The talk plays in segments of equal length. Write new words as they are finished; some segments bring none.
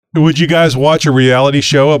Would you guys watch a reality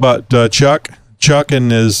show about Chuck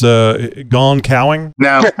and his gone cowing?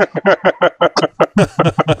 No.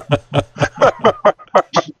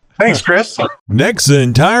 Thanks, Chris.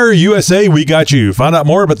 Nexen Tire USA, we got you. Find out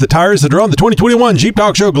more about the tires that are on the 2021 Jeep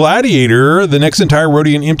Talk Show Gladiator, the Nexen Tire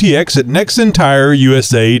Roadian MTX at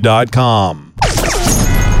nexentireusa.com.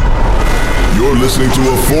 You're listening to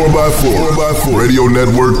a 4x4 Radio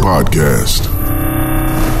Network podcast.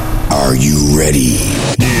 Are you ready?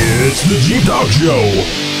 It's the Jeep Talk Show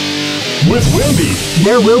with Wendy.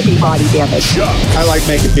 There will be body damage. Chuck. I like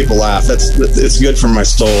making people laugh. It's good for my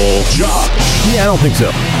soul. Josh. Yeah, I don't think so.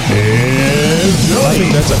 And Johnny. I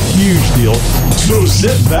think that's a huge deal. So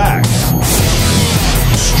sit back,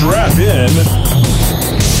 strap in,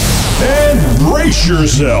 and brace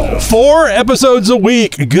yourself. 4 episodes a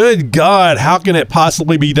week. Good God, how can it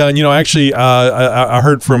possibly be done? You know, actually, I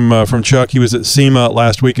heard from Chuck. He was at SEMA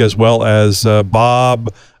last week, as well as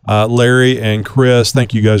Bob, Larry, and Chris.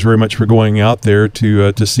 Thank you guys very much for going out there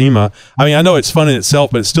to SEMA. I mean, I know it's fun in itself,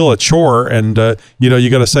 but it's still a chore. And you know, you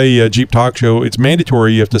got to say Jeep Talk Show. It's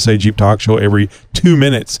mandatory. You have to say Jeep Talk Show every 2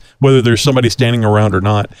 minutes, whether there's somebody standing around or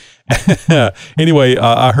not. Anyway,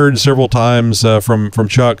 I heard several times from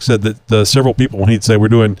Chuck said that several people, when he'd say we're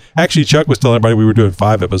doing, actually Chuck was telling everybody we were doing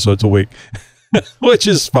 5 episodes a week, which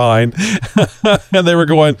is fine. And they were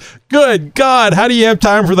going, good God, how do you have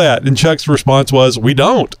time for that? And Chuck's response was, we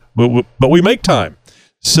don't, but we make time.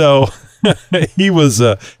 So he was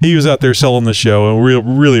out there selling the show, and we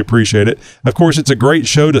really appreciate it. Of course, it's a great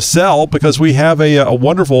show to sell because we have a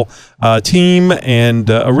wonderful team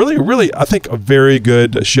and a really, I think, a very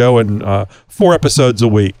good show, and 4 episodes a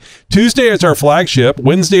week. Tuesday is our flagship.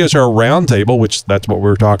 Wednesday is our roundtable, which that's what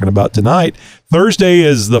we're talking about tonight. Thursday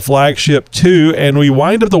is the flagship 2, and we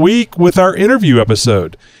wind up the week with our interview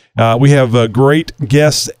episode. We have great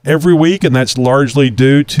guests every week, and that's largely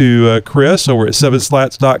due to Chris over at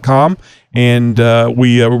 7slats.com. And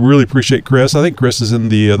we really appreciate Chris. I think Chris is in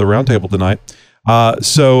the roundtable tonight.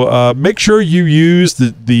 So make sure you use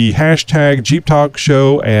the hashtag Jeep Talk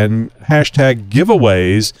Show and hashtag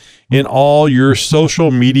giveaways in all your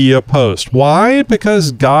social media posts. Why?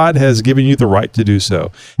 Because God has given you the right to do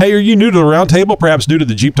so. Hey, are you new to the Roundtable, perhaps new to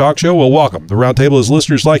the Jeep Talk Show? Well, welcome. The Roundtable is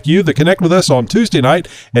listeners like you that connect with us on Tuesday night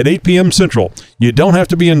at 8 p.m. Central. You don't have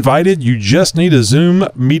to be invited. You just need a Zoom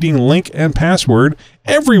meeting link and password.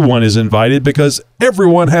 Everyone is invited because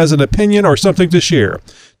everyone has an opinion or something to share.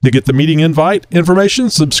 To get the meeting invite information,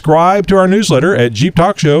 subscribe to our newsletter at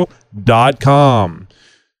jeeptalkshow.com.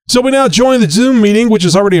 So we now join the Zoom meeting, which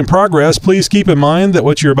is already in progress. Please keep in mind that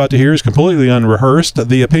what you're about to hear is completely unrehearsed.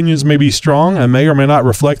 The opinions may be strong and may or may not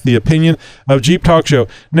reflect the opinion of Jeep Talk Show.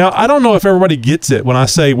 Now, I don't know if everybody gets it when I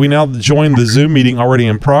say we now join the Zoom meeting already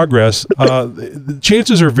in progress. The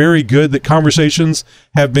chances are very good that conversations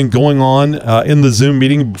have been going on in the Zoom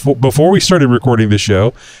meeting before we started recording the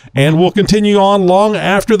show, and will continue on long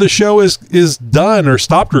after the show is done or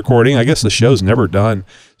stopped recording. I guess the show's never done.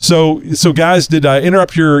 So guys, did I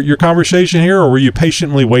interrupt your conversation here, or were you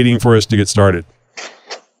patiently waiting for us to get started?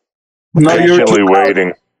 No, Patiently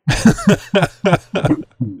waiting.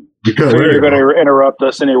 Because you're going to interrupt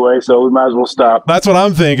us anyway, so we might as well stop. That's what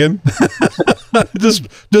I'm thinking.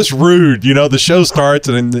 just rude, you know. The show starts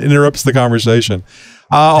and interrupts the conversation.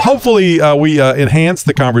 Hopefully, we enhance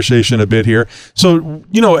the conversation a bit here. So,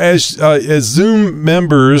 you know, as Zoom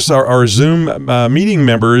members or Zoom meeting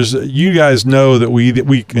members, you guys know that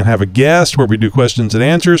we can have a guest where we do questions and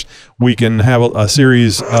answers. We can have a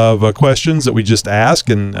series of questions that we just ask,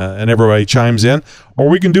 and everybody chimes in. Or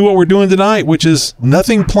we can do what we're doing tonight, which is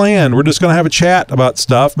nothing planned. We're just going to have a chat about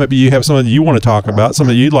stuff. Maybe you have something you want to talk about,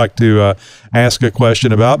 something you'd like to ask a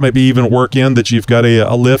question about. Maybe even work in that you've got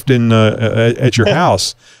a lift in at your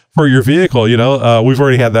house for your vehicle. You know, we've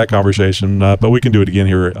already had that conversation, but we can do it again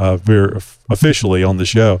here very officially on the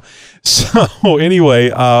show. So anyway,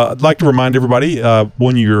 I'd like to remind everybody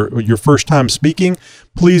when you're first time speaking,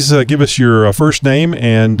 please give us your first name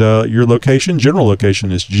and your location. General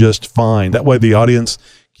location is just fine. That way the audience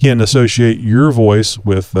can associate your voice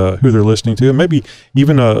with who they're listening to, and maybe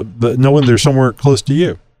even knowing they're somewhere close to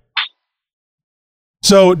you.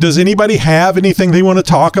 So does anybody have anything they want to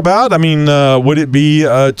talk about? I mean, would it be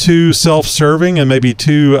too self-serving and maybe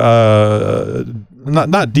too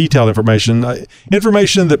not detailed information,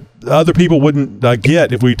 information that other people wouldn't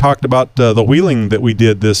get if we talked about the wheeling that we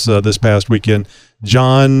did this past weekend?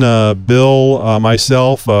 John, Bill,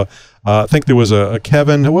 myself, I think there was a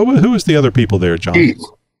Kevin. Who was the other people there, John? Keith.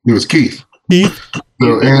 It was Keith. Keith?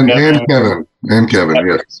 So, and Kevin. And Kevin,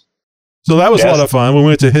 yes. So that was a lot of fun. We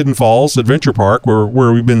went to Hidden Falls Adventure Park, where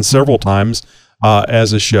we've been several times.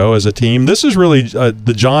 as a show, as a team. This is really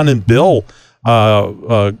the John and Bill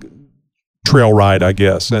trail ride, I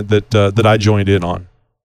guess, that I joined in on.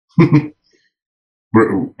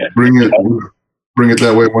 Bring it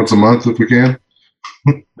that way once a month if we can.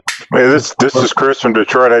 Hey, this is Chris from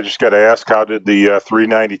Detroit. I just got to ask, how did the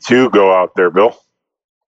 392 go out there, Bill?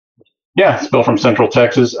 Yeah, it's Bill from Central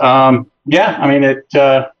Texas. Yeah, I mean, it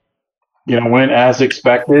went as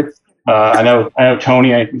expected. I know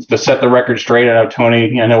Tony, to set the record straight, I know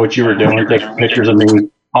Tony, I know what you were doing, taking pictures of me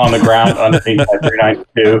on the ground underneath that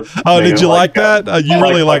 392. Oh, did you like that? You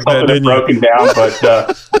really liked that, didn't you? Broken down,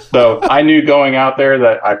 but so I knew going out there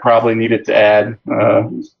that I probably needed to add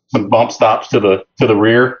some bump stops to the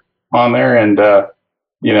rear on there, and I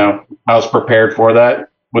was prepared for that.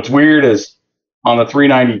 What's weird is on the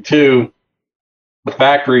 392, the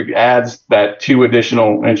factory adds that 2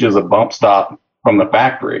 additional inches of bump stop from the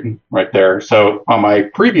factory right there. So on my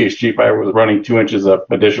previous Jeep, I was running 2 inches of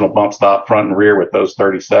additional bump stop front and rear with those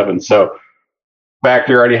 37. So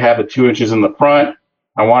factory already had the 2 inches in the front.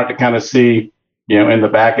 I wanted to kind of see, in the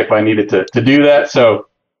back if I needed to do that. So,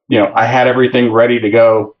 I had everything ready to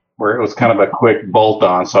go where it was kind of a quick bolt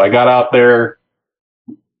on. So I got out there,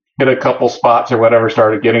 hit a couple spots or whatever,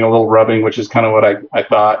 started getting a little rubbing, which is kind of what I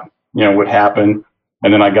thought, would happen.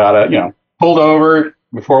 And then I got pulled over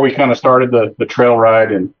before we kind of started the trail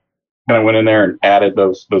ride and kind of went in there and added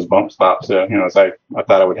those bump stops. As I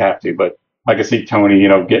thought I would have to, but I could see Tony,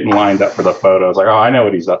 getting lined up for the photo. I was like, oh, I know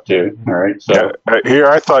what he's up to. All right. So here,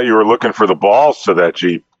 I thought you were looking for the balls to that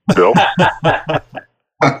Jeep, Bill.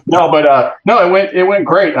 No, it went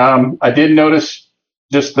great. I did notice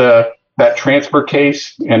just that transfer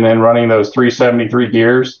case and then running those 373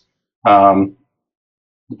 gears, going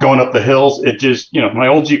up the hills. It just, my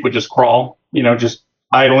old Jeep would just crawl, just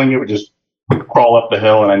idling. It would just crawl up the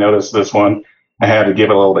hill. And I noticed this one, I had to give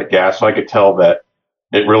it a little bit gas. So I could tell that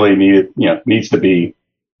it really needs to be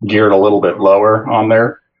geared a little bit lower on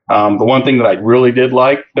there. The one thing that I really did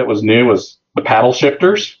like that was new was the paddle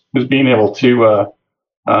shifters, was being able to,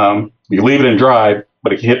 you leave it in drive,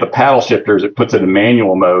 but if you hit the paddle shifters, it puts it in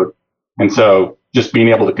manual mode. And so just being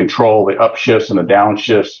able to control the upshifts and the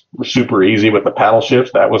downshifts were super easy with the paddle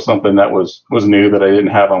shifts. That was something that was new that I didn't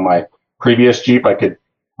have on my previous Jeep. I could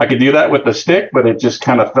do that with the stick, but it just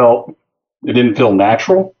kind of it didn't feel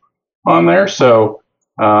natural on there. So,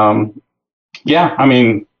 yeah, I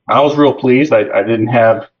mean, I was real pleased. I didn't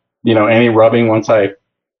have, any rubbing once I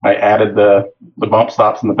added the bump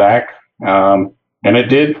stops in the back. And it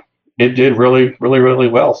did really, really, really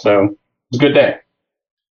well. So it was a good day.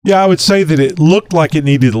 Yeah, I would say that it looked like it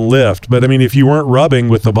needed a lift, but I mean, if you weren't rubbing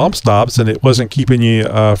with the bump stops and it wasn't keeping you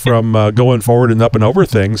from going forward and up and over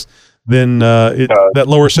things, then that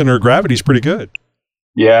lower center of gravity is pretty good.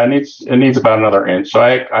 Yeah, it needs about another inch. So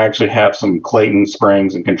I actually have some Clayton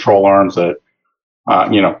springs and control arms that,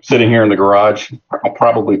 sitting here in the garage. I'll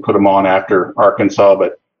probably put them on after Arkansas,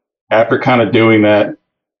 but after kind of doing that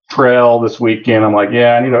trail this weekend, I'm like,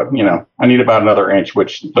 yeah, I need about another inch,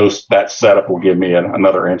 which that setup will give me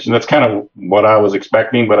another inch. And that's kind of what I was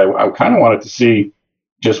expecting, but I kind of wanted to see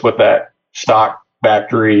just what that stock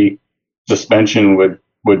factory suspension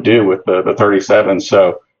would do with the 37.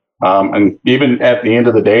 So, and even at the end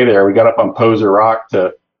of the day there, we got up on Poser Rock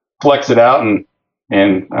to flex it out.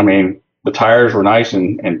 And I mean, the tires were nice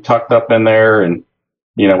and tucked up in there. And,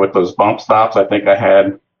 with those bump stops, I think I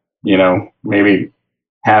had, maybe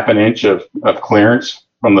half an inch of clearance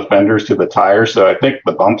from the fenders to the tires. So I think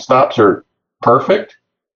the bump stops are perfect.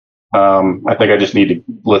 I think I just need to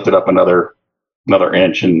lift it up another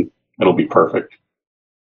inch and it'll be perfect.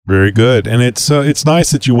 Very good. And it's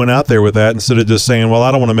nice that you went out there with that instead of just saying, well,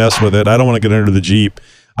 I don't want to mess with it. I don't want to get under the Jeep.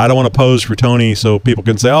 I don't want to pose for Tony so people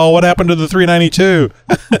can say, oh, what happened to the 392?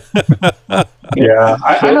 Yeah,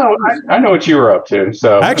 I know what you were up to.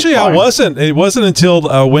 So actually, I wasn't. It wasn't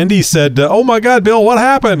until Wendy said, "Oh my God, Bill, what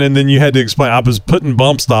happened?" And then you had to explain. I was putting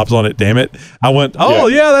bump stops on it. Damn it! I went, "Oh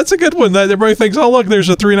yeah, that's a good one." Everybody thinks, "Oh look, there's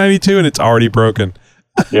a 392 and it's already broken."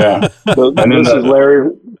 Yeah. So this is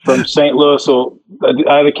Larry from St. Louis. So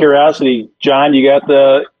out of curiosity, John, you got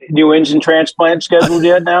the new engine transplant scheduled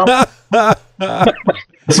yet now? That's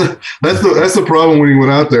the problem when you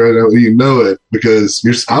went out there. You know it because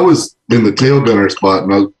I was in the tail gunner spot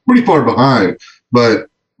and I was pretty far behind, but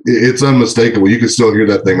it's unmistakable. You can still hear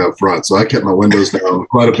that thing up front. So I kept my windows down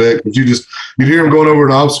quite a bit. But you hear them going over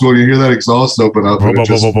an obstacle. And you hear that exhaust open up.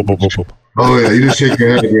 Oh yeah, you just shake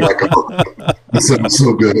your head and you're like, oh, this sounds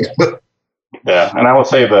so good. Yeah, and I will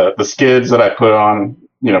say the skids that I put on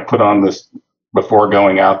this before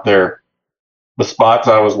going out there, the spots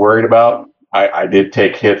I was worried about, I did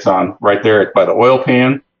take hits on right there by the oil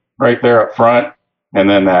pan. right there up front, and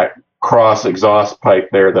then that cross exhaust pipe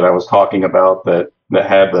there that I was talking about that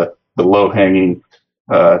had the low hanging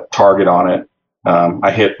target on it.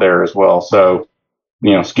 I hit there as well. So,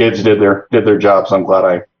 skids did their job. So I'm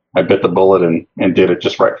glad I bit the bullet and did it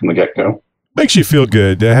just right from the get go. Makes you feel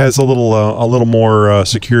good. It has a little more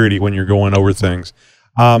security when you're going over things.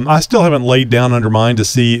 I still haven't laid down under mine to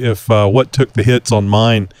see if what took the hits on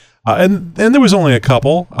mine, and there was only a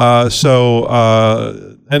couple. So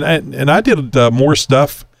I did more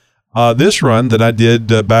stuff this run than I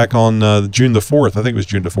did back on June the 4th. I think it was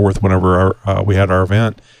June the 4th whenever we had our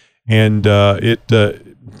event, and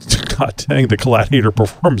God dang, the Gladiator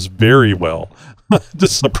performs very well.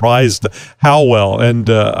 Just surprised how well, and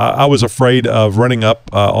I was afraid of running up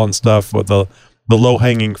on stuff with the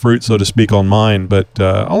low-hanging fruit, so to speak, on mine, but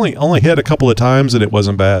only hit a couple of times, and it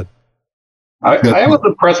wasn't bad. I was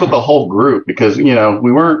impressed with the whole group because,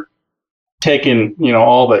 we weren't taking,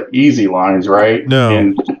 all the easy lines, right? No.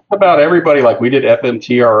 And just about everybody, like we did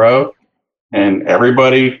FMTRO, and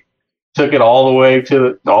everybody took it all the way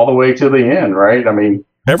to the end, right? I mean,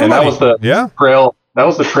 everybody, and that was the trail. That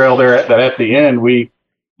was the trail there that at the end we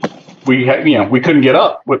had, we couldn't get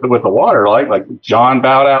up with the water. Like John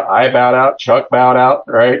bowed out, I bowed out, Chuck bowed out,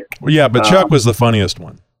 right? Well, yeah, but Chuck was the funniest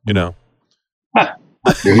one, but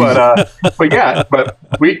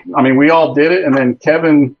we all did it, and then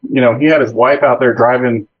Kevin, he had his wife out there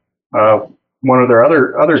driving one of their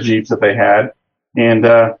other Jeeps that they had, and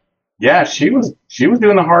she was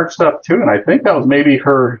doing the hard stuff too, and I think that was maybe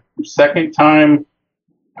her second time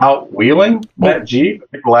out wheeling that Jeep. I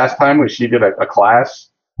think the last time she did a class.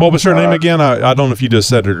 What was her name again? I don't know if you just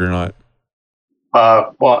said it or not.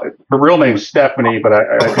 Well, her real name's Stephanie, but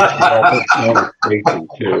I think her name is Stacy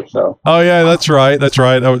too. So. Oh yeah, that's right.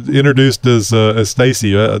 I was introduced as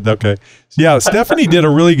Stacy. Okay, yeah, Stephanie did a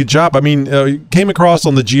really good job. I mean, came across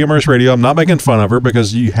on the GMRS radio. I'm not making fun of her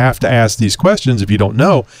because you have to ask these questions if you don't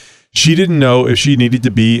know. She didn't know if she needed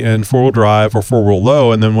to be in 4-wheel drive or 4-wheel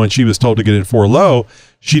low, and then when she was told to get in 4 low,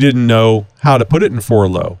 she didn't know how to put it in 4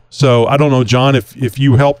 low. So I don't know, John, if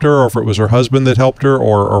you helped her or if it was her husband that helped her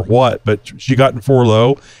or what, but she got in 4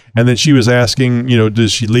 low, and then she was asking,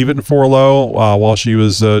 does she leave it in 4 low while she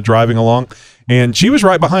was driving along? And she was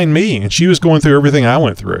right behind me, and she was going through everything I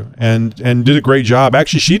went through and did a great job.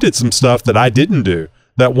 Actually, she did some stuff that I didn't do.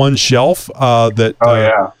 That one shelf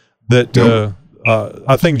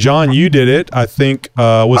I think, John, you did it. I think,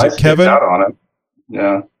 was it Kevin? Out on it.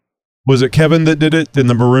 Yeah. Was it Kevin that did it in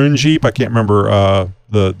the maroon Jeep? I can't remember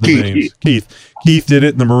the names. Keith did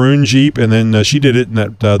it in the maroon Jeep, and then she did it in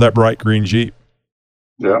that bright green Jeep.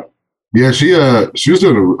 Yeah. Yeah, she was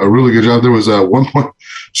doing a really good job. There was one point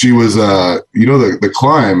she was, the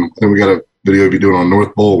climb, and we got a video of you doing on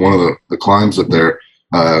North Pole, one of the climbs up there.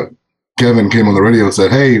 Kevin came on the radio and said,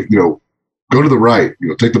 hey, go to the right,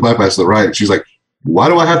 take the bypass to the right. And she's like, why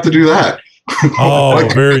do I have to do that? Oh,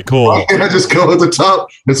 very cool. And I just go at the top.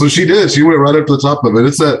 And so she did. She went right up to the top of it.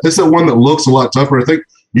 It's that one that looks a lot tougher. I think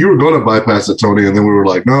you were going to bypass it, Tony, and then we were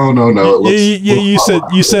like, no. You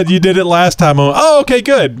said you did it last time. Okay,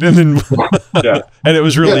 good. And then and it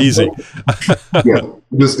was really easy. It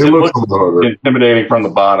looks a little harder. Intimidating from the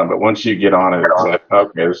bottom, but once you get on it, it's like,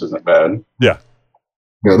 okay, this isn't bad. Yeah.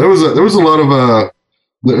 Yeah, there was a lot of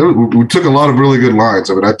we took a lot of really good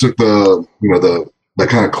lines. I mean, I took that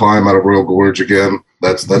kind of climb out of Royal Gorge again.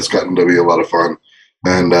 That's gotten to be a lot of fun.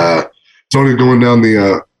 And Tony going down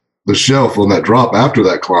the shelf on that drop after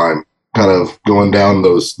that climb, kind of going down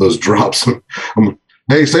those drops.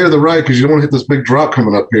 Hey, stay to the right because you don't want to hit this big drop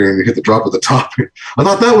coming up here, and you hit the drop at the top. I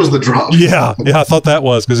thought that was the drop. Yeah, I thought that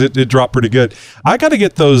was because it dropped pretty good. I got to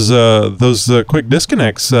get those quick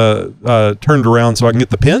disconnects turned around so I can get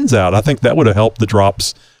the pins out. I think that would have helped the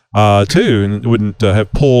drops too, and it wouldn't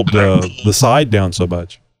have pulled the side down so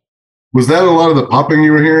much. Was that a lot of the popping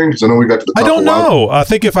you were hearing? Because I know we got to the top. I don't know. I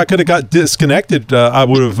think if I could have got disconnected, I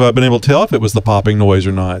would have been able to tell if it was the popping noise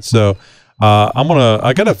or not. So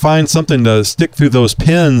I got to find something to stick through those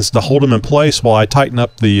pins to hold them in place while I tighten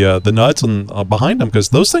up the nuts and behind them, because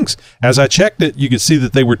those things, as I checked it, you could see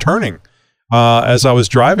that they were turning as I was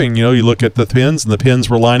driving. You look at the pins, and the pins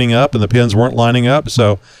were lining up, and the pins weren't lining up.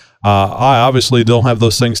 So I obviously don't have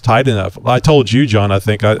those things tight enough. I told you, John, I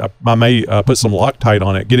think I may put some Loctite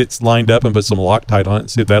on it, get it lined up, and put some Loctite on it, and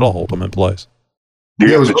see if that'll hold them in place. Do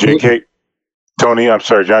you have the JK? Tony, I'm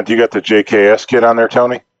sorry, John. Do you got the JKS kit on there,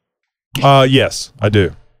 Tony? Yes, I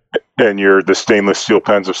do. And the stainless steel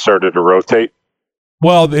pins have started to rotate?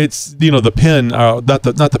 Well, it's the pin, not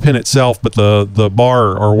the pin itself, but the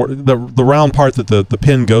bar or the round part that the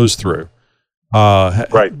pin goes through,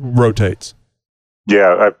 rotates.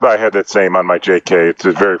 Yeah, I had that same on my JK. It's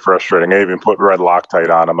very frustrating. I even put red Loctite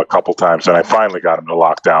on them a couple times, and I finally got them to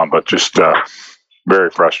lock down, but just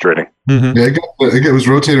very frustrating. Mm-hmm. Yeah, it was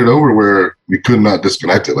rotated over where you could not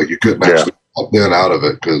disconnect it. Like you couldn't actually pop in out of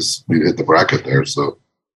it because you hit the bracket there. So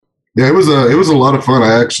yeah, it was a lot of fun.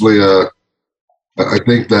 I actually I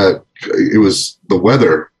think that it was the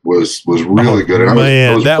weather was really good.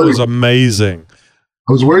 And that was amazing.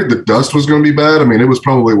 I was worried the dust was going to be bad. I mean, it was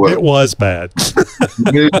probably what it was bad.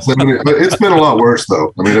 It's been a lot worse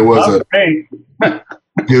though. I mean, it was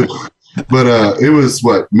but it was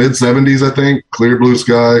what, mid-70s, I think, clear blue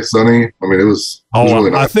sky, sunny. I mean, it was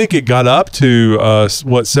really nice. I think it got up to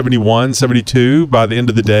 71, 72 by the end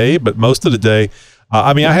of the day, but most of the day,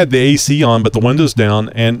 I mean, I had the AC on, but the windows down,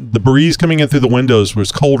 and the breeze coming in through the windows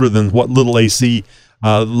was colder than what little AC,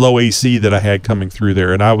 low AC that I had coming through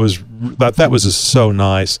there, and that was just so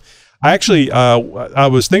nice. I actually, I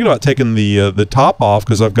was thinking about taking the top off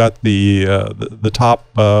because I've got the top.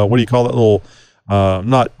 What do you call that little?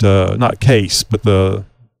 Not case, but the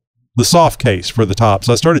soft case for the top.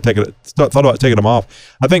 So I thought about taking them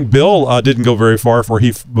off. I think Bill didn't go very far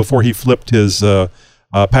before he flipped his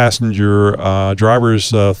passenger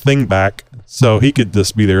driver's thing back, so he could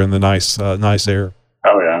just be there in the nice air.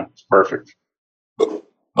 Oh yeah, it's perfect.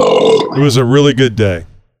 It was a really good day.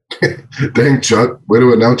 Dang, Chuck, way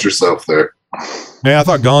to announce yourself there. Man, I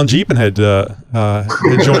thought Gone Jeepin' had joined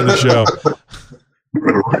the show.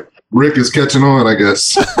 Rick is catching on, I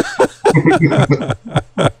guess.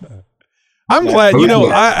 I'm glad.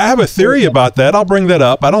 I have a theory about that. I'll bring that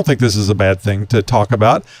up. I don't think this is a bad thing to talk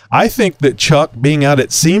about. I think that Chuck being out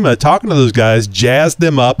at SEMA talking to those guys jazzed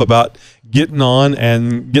them up about getting on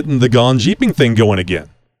and getting the Gone Jeeping thing going again.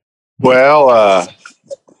 Well,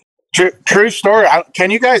 true story.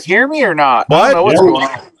 Can you guys hear me or not? What? I don't know what's going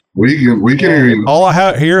on. We can hear you. All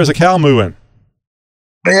I hear is a cow mooing.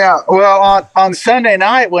 Yeah, well, on Sunday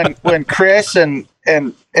night when Chris and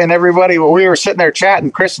everybody, we were sitting there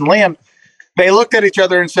chatting, Chris and Liam, they looked at each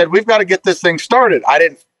other and said, "We've got to get this thing started." I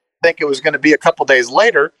didn't think it was going to be a couple days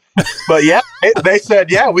later, but yeah, they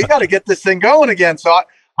said, "Yeah, we got to get this thing going again." So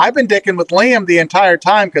I've been dicking with Liam the entire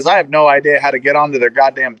time because I have no idea how to get onto their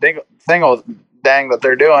goddamn thing that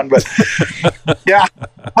they're doing. But yeah,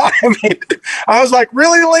 I mean, I was like,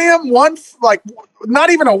 "Really, Liam?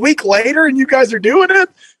 Not even a week later, and you guys are doing it?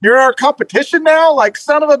 You're our competition now? Like,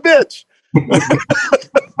 son of a bitch."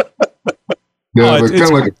 Yeah, but kind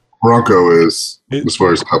of like a Bronco is as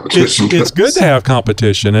far as competition. It's good to have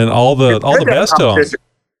competition and all the best of them.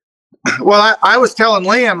 Well, I was telling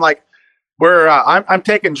Liam, like, I'm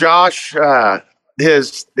taking Josh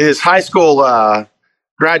his high school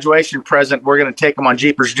graduation present. We're going to take him on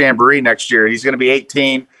Jeepers Jamboree next year. He's going to be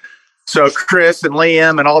 18. So Chris and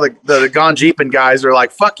Liam and all the Gone Jeeping guys are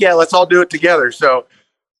like, "Fuck yeah, let's all do it together." So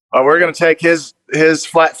we're going to take his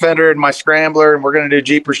flat fender and my scrambler, and we're going to do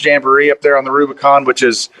Jeepers Jamboree up there on the Rubicon, which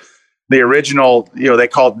is the original, they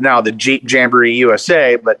call it now the Jeep Jamboree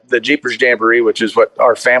USA, but the Jeepers Jamboree, which is what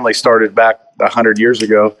our family started back 100 years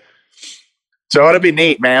ago. So it'll be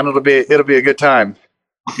neat, man. It'll be a good time.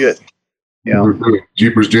 Good.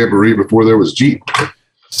 Jeepers Jamboree before there was Jeep.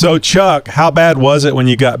 So, Chuck, how bad was it when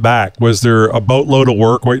you got back? Was there a boatload of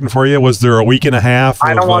work waiting for you? Was there a week and a half?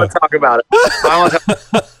 I don't want to talk about it.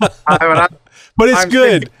 But it's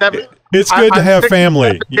good. It's good to have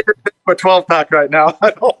family. A 12-pack right now.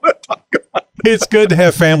 I don't want to talk about it. It's good to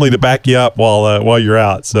have family to back you up while you're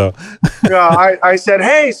out. So, yeah, I said,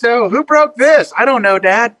 "Hey, so who broke this?" "I don't know,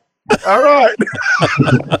 Dad." "All right."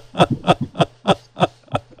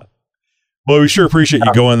 Well, we sure appreciate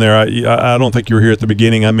you going there. I don't think you were here at the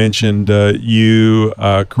beginning. I mentioned you,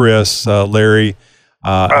 Chris, Larry,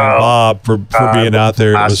 and Bob for being out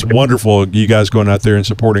there. It was wonderful. You guys going out there and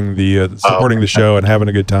supporting the show and having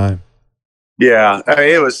a good time. Yeah, I mean,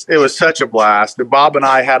 it was such a blast. Bob and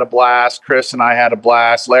I had a blast. Chris and I had a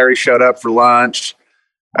blast. Larry showed up for lunch.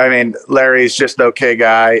 I mean, Larry's just an okay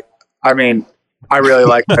guy. I mean, I really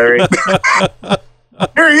like Larry.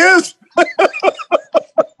 Here he is.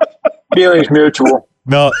 Feelings mutual.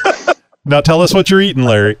 Now tell us what you're eating,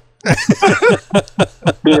 Larry.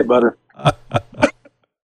 Peanut butter.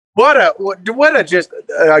 What a just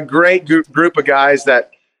a great group of guys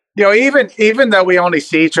that, even though we only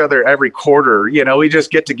see each other every quarter, we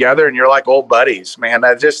just get together and you're like old buddies, man.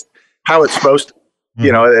 That's just how it's supposed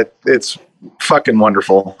to, it's fucking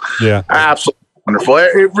wonderful. Yeah. Absolutely wonderful.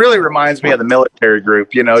 It really reminds me of the military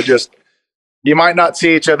group, just, you might not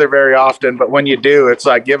see each other very often, but when you do, it's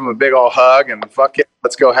like give them a big old hug and fuck it,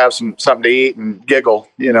 let's go have something to eat and giggle,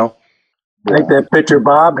 I think that picture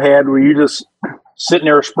Bob had where you just sitting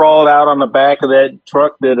there sprawled out on the back of that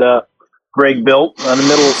truck that Greg built on the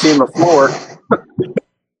middle of SEMA floor.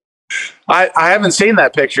 I haven't seen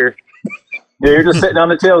that picture. Yeah, you're just sitting on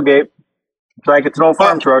the tailgate. It's like it's an old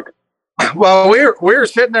farm truck. Well, we were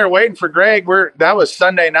sitting there waiting for Greg. That was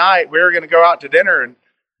Sunday night. We were going to go out to dinner, and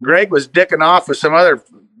Greg was dicking off with some other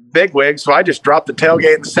bigwigs. So I just dropped the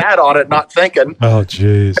tailgate and sat on it, not thinking. Oh,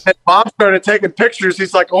 jeez. And Bob started taking pictures.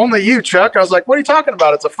 He's like, "Only you, Chuck." I was like, "What are you talking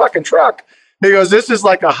about? It's a fucking truck." He goes, "This is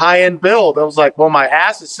like a high-end build." I was like, "Well, my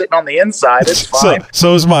ass is sitting on the inside. It's fine."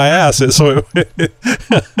 So is my ass. So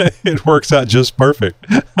it works out just perfect.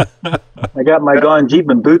 I got my Gone Jeep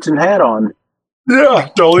and boots and hat on. Yeah,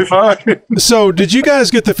 totally fine. So did you guys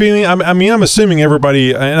get the feeling? I mean, I'm assuming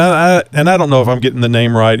everybody, and I don't know if I'm getting the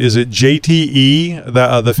name right. Is it JTE,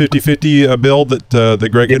 the 50/50 build that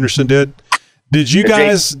Greg Henderson did? Did you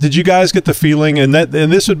guys get the feeling, and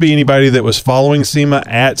this would be anybody that was following SEMA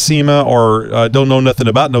at SEMA or don't know nothing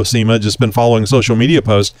about no SEMA, just been following social media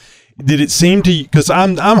posts? Did it seem to you, because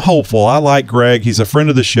I'm hopeful. I like Greg. He's a friend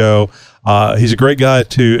of the show. He's a great guy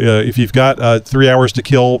to if you've got 3 hours to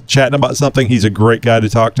kill chatting about something, he's a great guy to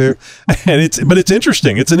talk to. And it's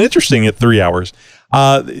interesting. It's an interesting at 3 hours.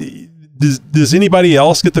 Does anybody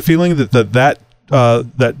else get the feeling that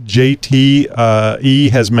JTE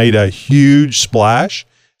has made a huge splash?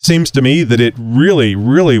 Seems to me that it really,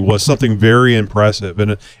 really was something very impressive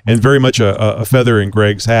and very much a feather in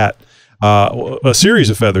Greg's hat. A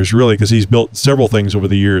series of feathers, really, because he's built several things over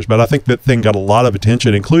the years. But I think that thing got a lot of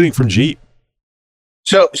attention, including from Jeep.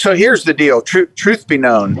 So here's the deal. Truth be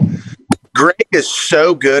known, Greg is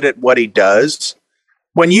so good at what he does.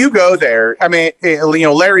 When you go there, I mean,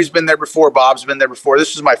 Larry's been there before, Bob's been there before.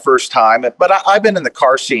 This is my first time, but I've been in the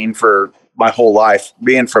car scene for my whole life,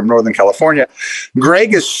 being from Northern California.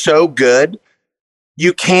 Greg is so good.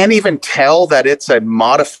 You can't even tell that it's a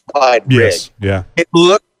modified rig. Yes, yeah. It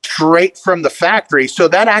looks straight from the factory. So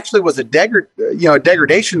that actually was a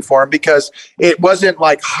degradation for him because it wasn't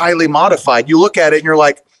like highly modified. You look at it and you're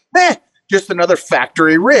like, just another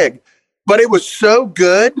factory rig. But it was so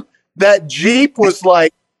good that Jeep was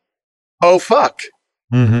like, oh, fuck.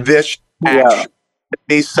 Mm-hmm. This actually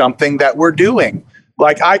is something that we're doing.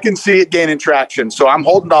 Like, I can see it gaining traction. So I'm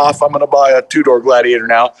holding off. I'm going to buy a 2-door Gladiator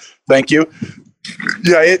now. Thank you.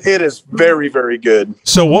 Yeah, it is very, very good.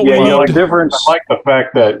 So what? The difference? I like the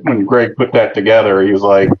fact that when Greg put that together, he was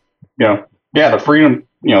like, the Freedom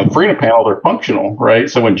panels are functional, right?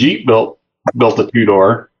 So when Jeep built a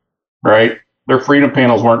 2-door, right, their Freedom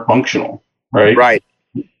panels weren't functional, right? Right.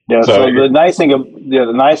 Yeah. So the nice thing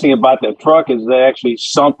about that truck is they actually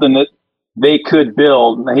something that they could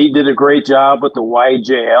build. He did a great job with the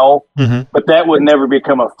YJL, but that would never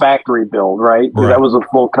become a factory build, right? That was a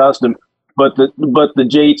full custom. But the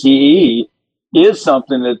JTE is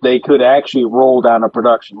something that they could actually roll down a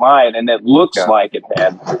production line, and it looks like it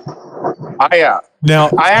had.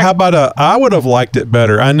 How about I would have liked it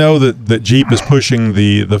better. I know that Jeep is pushing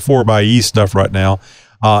the 4xe stuff right now,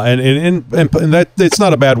 and that it's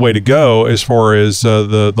not a bad way to go as far as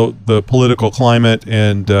the political climate.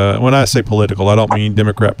 And when I say political, I don't mean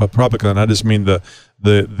Democrat, Republican. I just mean the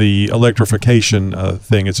electrification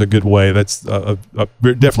thing. It's a good way. That's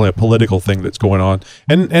definitely a political thing that's going on,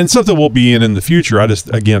 and something we'll be in the future. I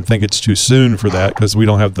just again think it's too soon for that because we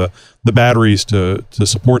don't have the batteries to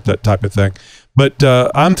support that type of thing. But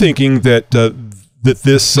I'm thinking that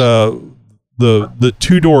this the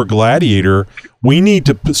 2-door Gladiator, we need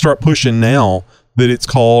to start pushing now that it's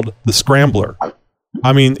called the Scrambler.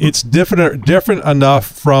 I mean, it's different enough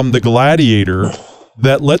from the Gladiator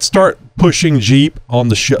that let's start pushing Jeep on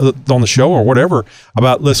the show or whatever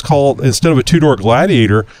about, let's call, instead of a 2-door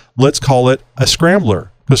Gladiator, let's call it a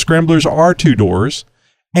Scrambler, because Scramblers are 2 doors,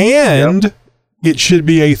 and it should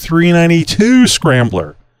be a 392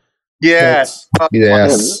 Scrambler. Yes.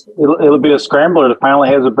 Yes. It'll be a Scrambler that finally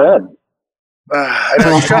has a bed. So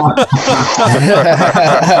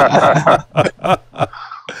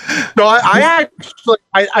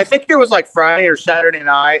I think it was like Friday or Saturday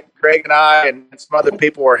night. Greg and I and some other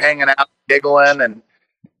people were hanging out, giggling, and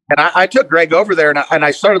I took Greg over there and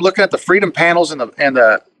I started looking at the Freedom panels and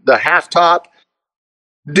the half top.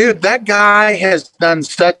 Dude, that guy has done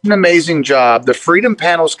such an amazing job. The Freedom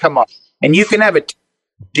panels come up, and you can have it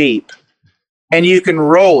deep, and you can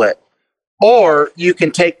roll it. Or you can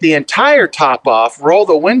take the entire top off, roll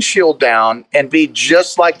the windshield down, and be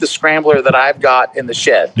just like the Scrambler that I've got in the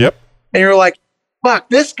shed. Yep. And you're like, fuck,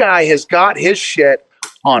 this guy has got his shit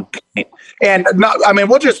on point. And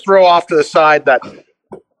we'll just throw off to the side that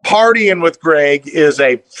partying with Greg is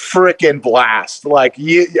a freaking blast. Like,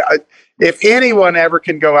 if anyone ever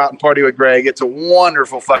can go out and party with Greg, it's a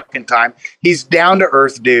wonderful fucking time. He's down to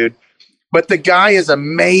earth, dude. but the guy is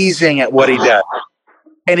amazing at what he does.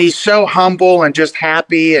 And he's so humble and just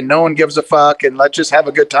happy, and no one gives a fuck, and let's just have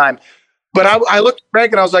a good time. But I looked at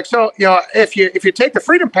Greg and I was like, so, if you take the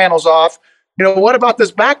freedom panels off, what about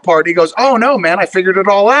this back part? He goes, oh no, man, I figured it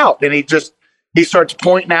all out. And he starts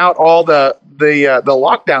pointing out all the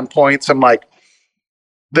lockdown points. I'm like,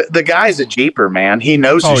 the guy's a Jeeper, man. He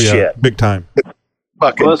knows his shit. Big time.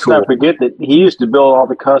 Fucking Let's cool. not forget that he used to build all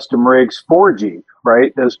the custom rigs for Jeep,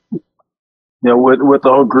 right? As with the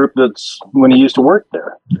whole group that's when he used to work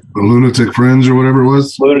there. The Lunatic Fringe or whatever it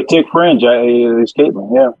was. Lunatic Fringe, escaped me,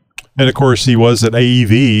 yeah. And of course, he was at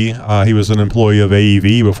AEV. He was an employee of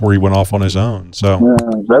AEV before he went off on his own. So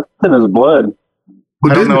that's in his blood.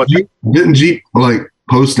 But didn't Jeep like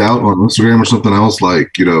post out on Instagram or something else,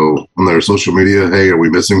 like on their social media? Hey, are we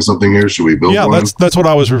missing something here? Should we build one? Yeah, that's what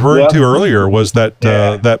I was referring to earlier. Was that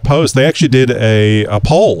that post? They actually did a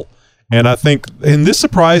poll, and I think, and this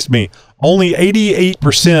surprised me. Only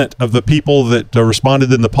 88% of the people that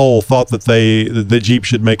responded in the poll thought that the Jeep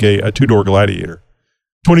should make a two-door Gladiator.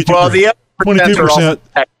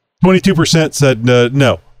 22% said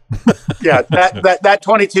no. Yeah, that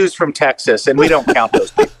 22 is from Texas, and we don't count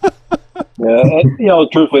those people. Yeah,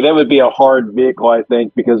 and, truthfully, that would be a hard vehicle, I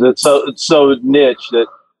think, because it's so niche that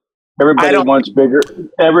everybody wants bigger.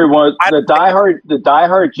 The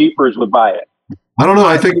diehard Jeepers would buy it. I don't know.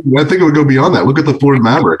 I think it would go beyond that. Look at the Ford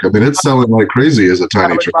Maverick. I mean, it's selling like crazy as a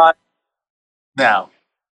tiny truck. No.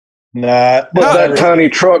 But that tiny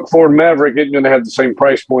truck, Ford Maverick, isn't going to have the same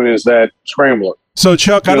price point as that Scrambler. So,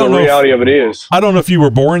 Chuck, I don't know. The reality of it is, I don't know if you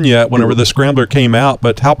were born yet whenever the Scrambler came out,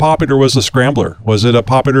 but how popular was the Scrambler? Was it a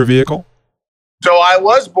popular vehicle? So I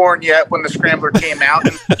was born yet when the Scrambler came out.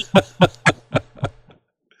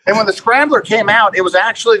 And when the Scrambler came out, it was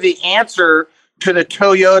actually the answer to the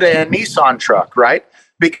Toyota and Nissan truck, right?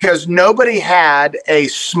 Because nobody had a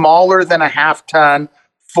smaller than a half-ton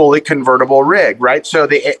fully convertible rig, right? So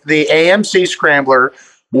the AMC Scrambler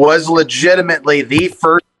was legitimately the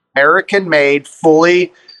first American-made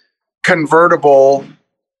fully convertible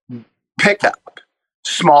pickup,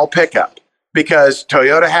 small pickup, because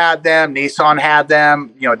Toyota had them, Nissan had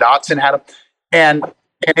them, Datsun had them, and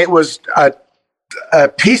it was a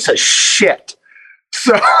piece of shit.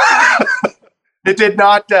 So it did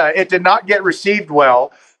not get received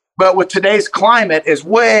well. But with today's climate is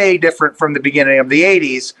way different from the beginning of the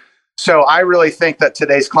 80s. So I really think that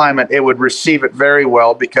today's climate, it would receive it very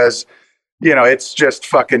well because, it's just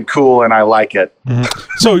fucking cool and I like it. Mm-hmm.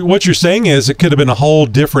 So what you're saying is it could have been a whole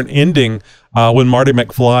different ending when Marty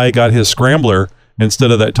McFly got his Scrambler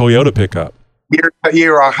instead of that Toyota pickup.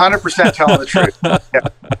 You're 100% telling the truth. Yeah.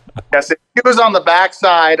 Yes, if he was on the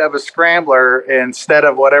backside of a Scrambler instead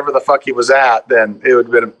of whatever the fuck he was at, then it would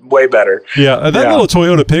have been way better. Yeah, little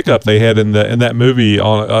Toyota pickup they had in that movie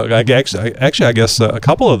on I guess a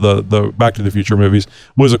couple of the Back to the Future movies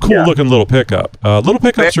was a cool looking little pickup. Little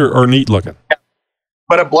pickups are neat looking. Yeah.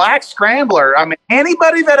 But a black Scrambler, I mean,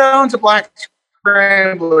 anybody that owns a black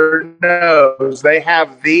Scrambler knows they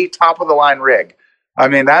have the top of the line rig. I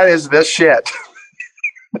mean, that is this shit.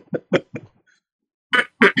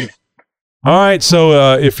 All right,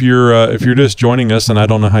 so if you're just joining us, and I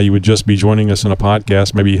don't know how you would just be joining us in a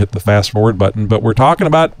podcast, maybe you hit the fast forward button, but we're talking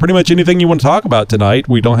about pretty much anything you want to talk about tonight.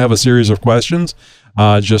 We don't have a series of questions,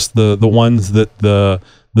 just the ones that the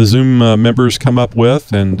Zoom members come up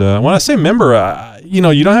with. And when I say member, you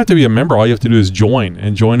don't have to be a member. All you have to do is join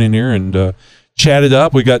in here and chat it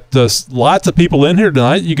up. We got lots of people in here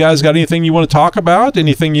tonight. You guys got anything you want to talk about?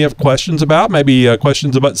 Anything you have questions about? Maybe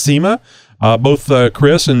questions about SEMA? Both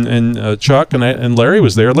Chris and Chuck and Larry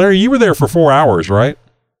was there. Larry, you were there for 4 hours, right?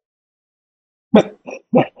 I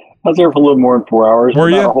was there for a little more than 4 hours. Were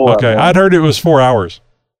you? Okay, I'd heard it was 4 hours.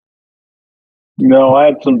 No, I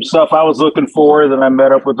had some stuff I was looking for. Then I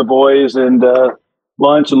met up with the boys and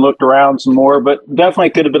lunch and looked around some more, but definitely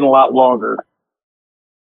could have been a lot longer.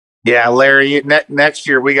 Yeah, Larry, next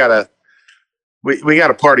year we gotta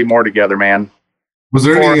party more together, man. Was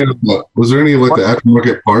there any like the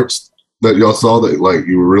aftermarket parts that y'all saw that like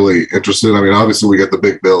you were really interested in? I mean, obviously we got the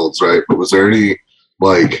big builds, right? But was there any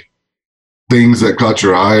like things that caught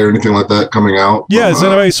your eye or anything like that coming out? Yeah, is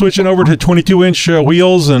anybody switching over to 22-inch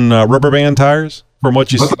wheels and rubber band tires from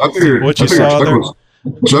what you saw there?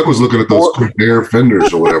 Chuck was looking at those quick air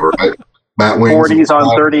fenders or whatever, right? Bat wings 40s on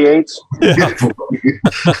 38s. Yeah.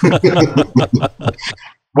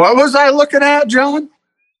 What was I looking at, John?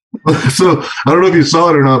 So I don't know if you saw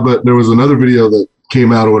it or not, but there was another video that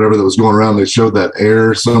came out or whatever that was going around. They showed that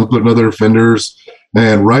air, some putting other fenders,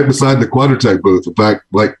 and right beside the Quadratec booth. In fact,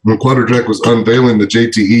 like when Quadratec was unveiling the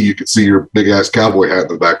JTE, you could see your big ass cowboy hat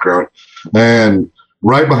in the background. And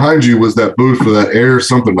right behind you was that booth for that Air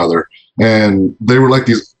something other. And they were like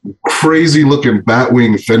these crazy looking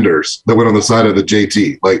Batwing fenders that went on the side of the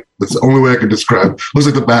JT. Like, that's the only way I could describe. It looks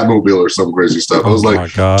like the Batmobile or some crazy stuff. I was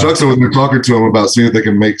like, Chuck's over there talking to him about seeing if they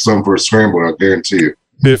can make some for a scrambler. I'll guarantee you.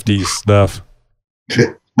 50s stuff.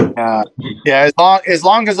 Yeah, as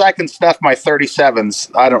long as I can stuff my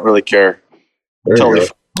 37s, I don't really care. Totally.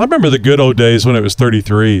 I remember the good old days when it was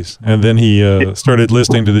 33s, and then he started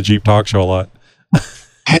listening to the Jeep Talk Show a lot.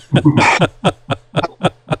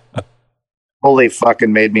 Holy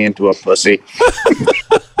fucking made me into a pussy.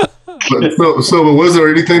 So was there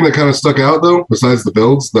anything that kind of stuck out though, besides the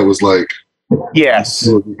builds, that was like, yes,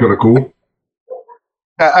 kind of cool?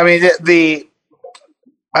 I mean,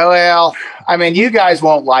 well, I mean, you guys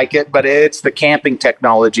won't like it, but it's the camping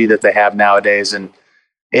technology that they have nowadays, and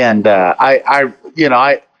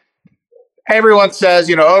everyone says,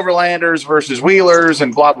 overlanders versus wheelers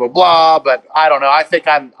and blah, blah, blah. But I don't know. I think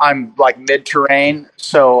I'm like mid-terrain.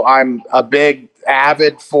 So I'm a big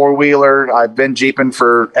avid four-wheeler. I've been Jeeping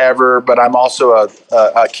forever, but I'm also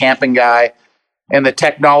a camping guy. And the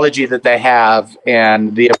technology that they have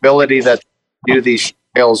and the ability that they do these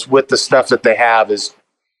trails with the stuff that they have is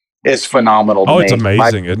phenomenal to me. It's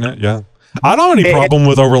amazing, isn't it? Yeah. I don't have any problem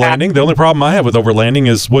with overlanding. The only problem I have with overlanding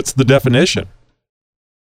is what's the definition?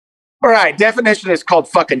 All right, definition is called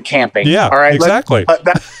fucking camping. Yeah, all right, exactly.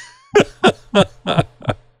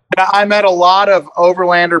 I met a lot of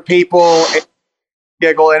overlander people,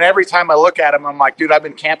 giggle, and every time I look at them, I'm like, dude, I've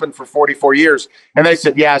been camping for 44 years. And they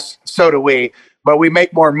said, yes, so do we. But we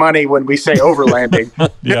make more money when we say overlanding.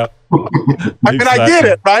 Yeah. I mean, I get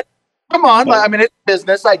it, right? Come on. I mean, it's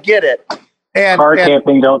business. I get it. And car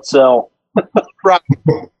camping don't sell. Right.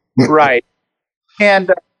 Right.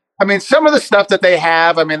 And I mean, some of the stuff that they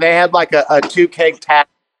have, I mean, they had like a 2 keg tap,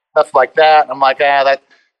 stuff like that. I'm like,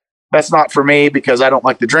 that's not for me because I don't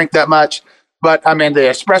like to drink that much. But I mean, the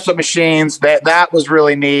espresso machines, that was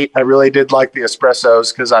really neat. I really did like the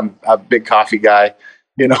espressos because I'm a big coffee guy,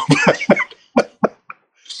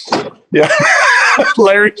 Yeah.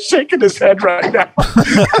 Larry's shaking his head right now.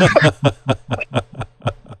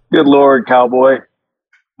 Good Lord, cowboy.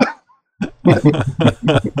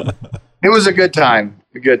 It was a good time.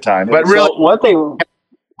 But really, so one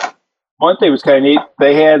thing was kind of neat.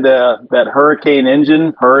 They had that Hurricane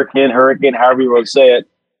engine, Hurricane, however you want to say it.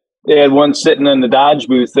 They had one sitting in the Dodge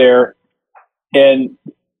booth there, and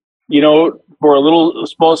for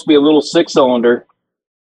supposed to be a little 6-cylinder,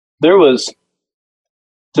 there was.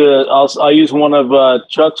 I'll use one of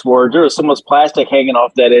Chuck's words. There was so much plastic hanging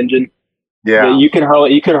off that engine. Yeah, that you could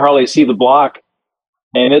hardly see the block,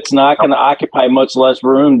 and it's not going to occupy much less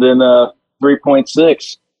room than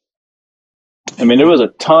 3.6. I mean, there was a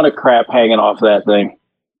ton of crap hanging off that thing.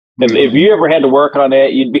 If you ever had to work on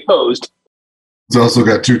that, you'd be hosed. It's also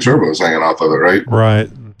got 2 turbos hanging off of it, right? Right.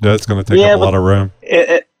 That's going to take up a lot of room.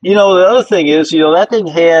 The other thing is, that thing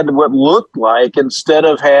had what looked like, instead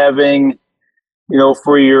of having,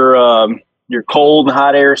 for your cold and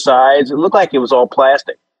hot air sides, it looked like it was all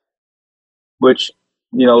plastic, which,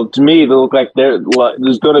 to me, they look like there's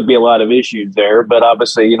going to be a lot of issues there, but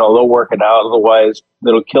obviously, they'll work it out. Otherwise,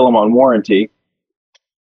 it'll kill them on warranty.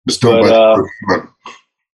 Just don't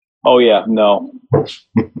oh yeah, no.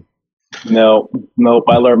 Nope.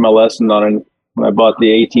 I learned my lesson on it when I bought the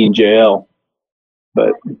 18JL.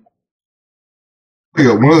 But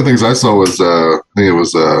one of the things I saw was I think it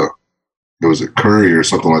was a Curry or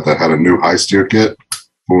something like that had a new high steer kit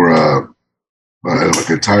for like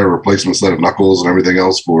a tire replacement set of knuckles and everything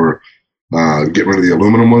else for getting rid of the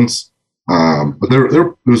aluminum ones. But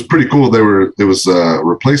it was pretty cool. It was a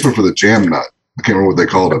replacement for the jam nut. I can't remember what they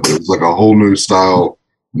called it, but it was like a whole new style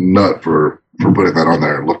nut for putting that on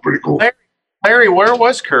there. It looked pretty cool. Larry, where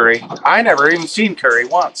was Curry? I never even seen Curry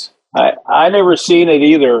once. I never seen it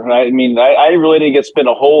either. I mean, I really didn't get to spend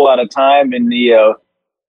a whole lot of time in the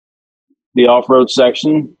off-road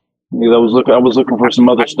section. I was looking for some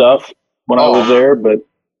other stuff when I was there, but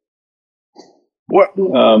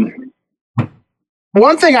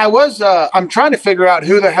one thing I'm trying to figure out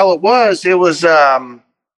who the hell it was. It was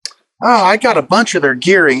I got a bunch of their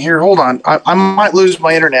gearing here. Hold on, I might lose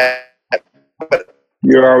my internet.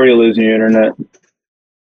 You're already losing your internet.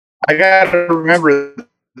 I got to remember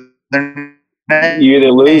their name. You're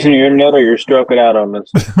either losing your internet or you're stroking out on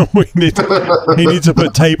this. He needs to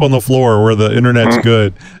put tape on the floor where the internet's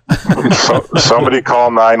good. Somebody call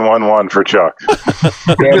 911 for Chuck.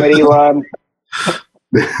 Damn it, Elon.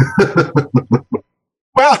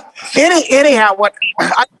 Well, anyhow, what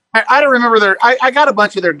I don't remember I got a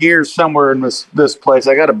bunch of their gears somewhere in this place.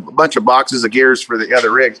 I got a bunch of boxes of gears for the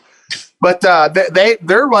other rigs, but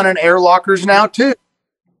they're running air lockers now too.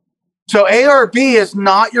 So ARB is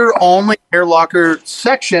not your only air locker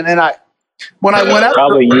section. And when I went up,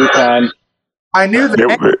 probably UConn. I knew that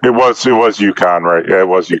it was UConn, right? Yeah, it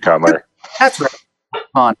was UConn there. That's right.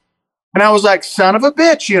 And I was like, son of a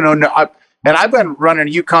bitch, you know. And I've been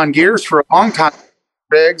running UConn gears for a long time,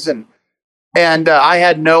 Riggs, and I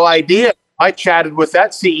had no idea. I chatted with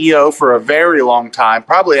that CEO for a very long time,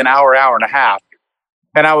 probably an hour and a half.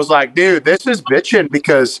 And I was like, dude, this is bitching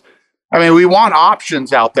because, I mean, we want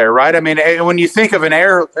options out there, right? I mean, when you think of an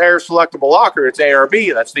air selectable locker, it's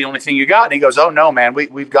ARB. That's the only thing you got. And he goes, oh, no, man,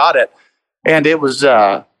 we've got it. And it was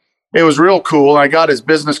real cool. And I got his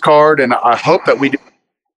business card, and I hope that we do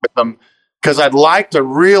with him because I'd like to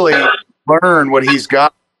really learn what he's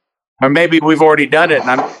got. Or maybe we've already done it,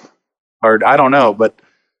 and I don't know, but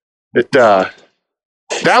that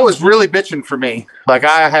was really bitching for me. Like,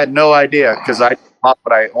 I had no idea because I thought,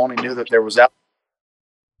 but I only knew that there was out.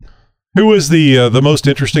 Who was the most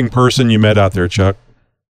interesting person you met out there, Chuck?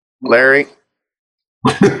 Larry.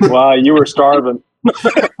 Wow, you were starving.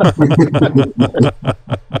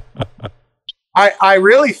 I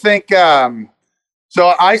really think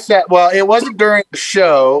so I said, well, it wasn't during the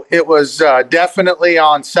show. It was definitely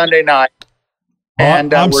on Sunday night.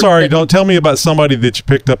 And I'm sorry, don't tell me about somebody that you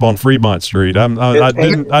picked up on Fremont Street. I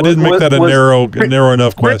didn't make that a narrow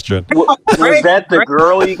enough question. Was that the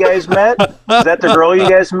girl you guys met? Is that the girl you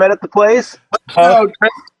guys met at the place?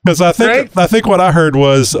 Because I think what I heard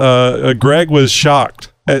was Greg was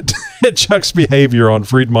shocked at Chuck's behavior on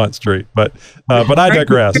Fremont Street, but I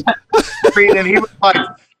digress. And he was like,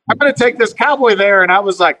 "I'm going to take this cowboy there," and I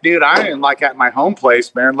was like, "Dude, I am like at my home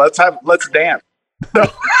place, man. Let's dance." So,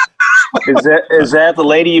 is that the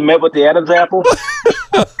lady you met with the Adam's apple?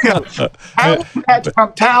 I was at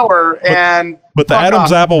Trump Tower, but the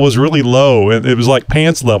Adam's apple was really low, and it was like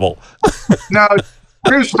pants level. No,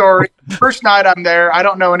 true story. First night I'm there, I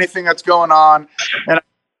don't know anything that's going on, and I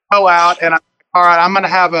go out, and all right, I'm going to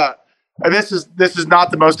have a. This is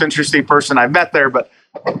not the most interesting person I've met there, but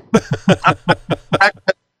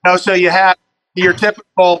so you have your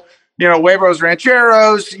typical. Huevos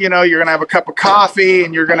Rancheros, you're going to have a cup of coffee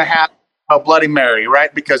and you're going to have a Bloody Mary,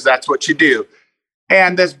 right? Because that's what you do.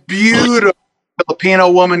 And this beautiful Filipino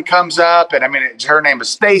woman comes up, and I mean, her name is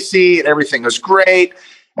Stacy, and everything was great.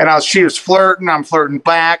 And she was flirting. I'm flirting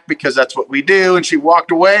back because that's what we do. And she walked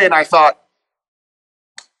away, and I thought,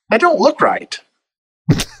 that don't look right.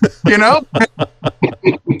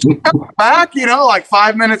 Back, like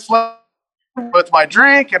 5 minutes left with my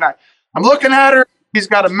drink, and I'm looking at her. He's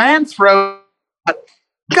got a man throat.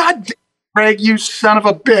 God damn, Greg, you son of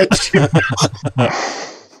a bitch.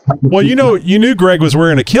 Well, you knew Greg was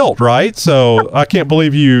wearing a kilt, right? So I can't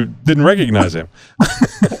believe you didn't recognize him.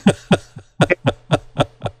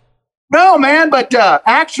 No, man, but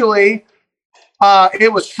actually,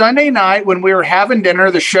 it was Sunday night when we were having dinner.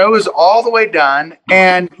 The show is all the way done.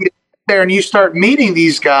 And you get there and you start meeting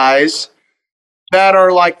these guys that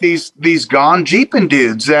are like these gone jeeping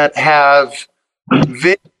dudes that have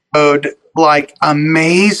videoed like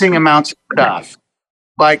amazing amounts of stuff.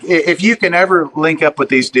 Like if you can ever link up with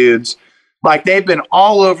these dudes, like they've been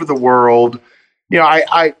all over the world.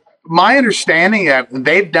 My understanding that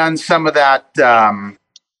they've done some of that.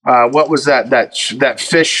 What was that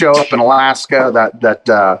fish show up in Alaska?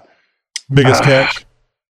 That Biggest Catch.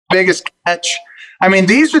 Biggest Catch. I mean,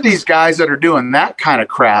 these are these guys that are doing that kind of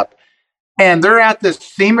crap, and they're at this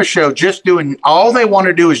SEMA show just doing all they want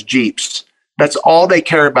to do is Jeeps. That's all they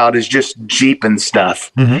care about is just Jeep and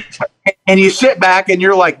stuff. Mm-hmm. And you sit back and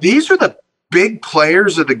you're like, these are the big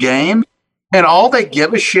players of the game. And all they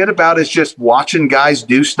give a shit about is just watching guys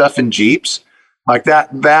do stuff in Jeeps. Like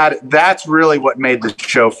that's really what made the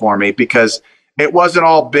show for me, because it wasn't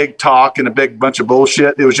all big talk and a big bunch of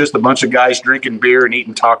bullshit. It was just a bunch of guys drinking beer and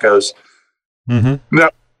eating tacos. Mm-hmm.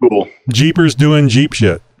 That was cool. Jeepers doing Jeep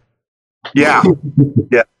shit. Yeah.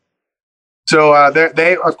 Yeah. So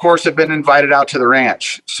they, of course, have been invited out to the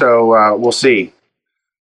ranch. So we'll see.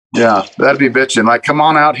 Yeah, that'd be bitching. Like, come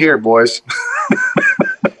on out here, boys.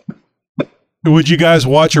 Would you guys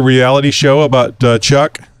watch a reality show about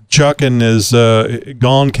Chuck and his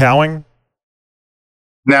gone cowing?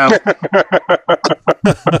 No.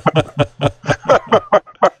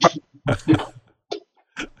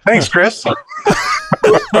 Thanks, Chris.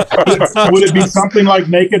 Would it be something like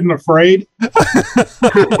Naked and Afraid?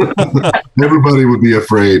 Everybody would be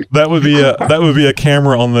afraid. That would be a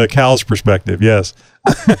camera on the cow's perspective. Yes.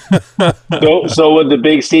 So would the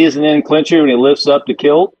big season end clincher when he lifts up the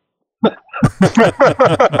kilt?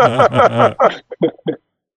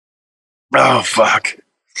 Oh fuck!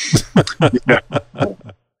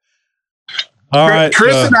 All right,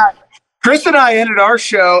 Chris and I. Chris and I ended our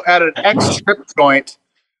show at an ex-strip joint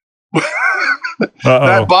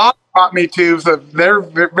that Bob brought me to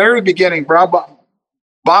the very beginning.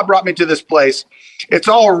 Bob brought me to this place. It's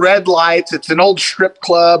all red lights. It's an old strip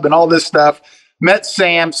club and all this stuff. Met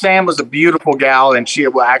Sam. Sam was a beautiful gal, and she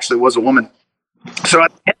actually was a woman. So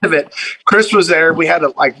at the end of it, Chris was there. We had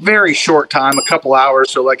a very short time, a couple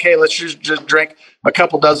hours. So hey, let's just drink a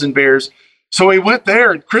couple dozen beers. So we went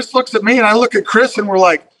there, and Chris looks at me, and I look at Chris, and we're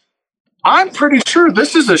like, I'm pretty sure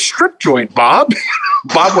this is a strip joint, Bob.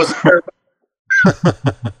 Bob wasn't there.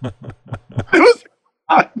 He's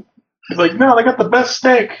like, no, they got the best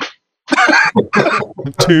steak.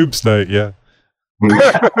 Tube steak, yeah. With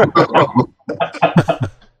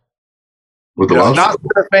the not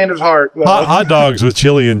for a faint of heart. Hot dogs with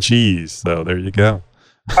chili and cheese. So there you go.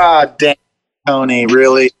 Ah, damn, Tony,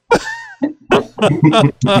 really?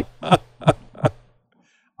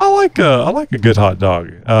 I like a good hot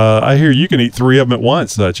dog. I hear you can eat 3 of them at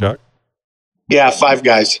once, Chuck. Yeah, 5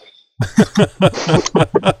 guys.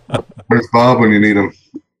 Where's Bob when you need him?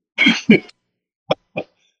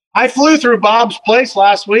 I flew through Bob's place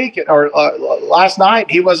last week or last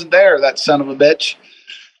night. He wasn't there. That son of a bitch.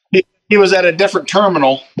 He was at a different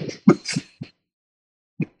terminal. That's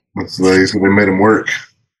nice. They made him work.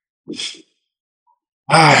 He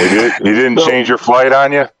didn't change your flight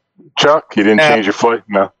on you, Chuck? He didn't change your flight?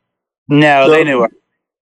 No. No, they knew it.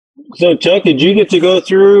 So, Chuck, did you get to go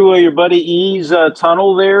through your buddy E's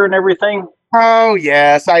tunnel there and everything? Oh,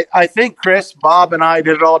 yes. I think Chris, Bob, and I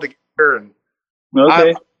did it all together. And okay.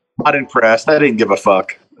 I'm not impressed. I didn't give a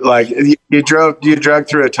fuck. You drug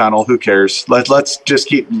through a tunnel. Who cares? Let's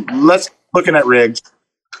keep looking at rigs.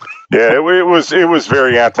 Yeah, it was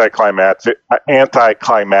very anticlimactic. I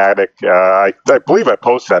believe I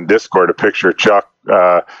posted on Discord a picture of Chuck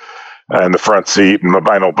in the front seat, and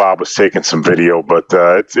I know Bob was taking some video, but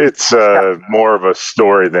it's more of a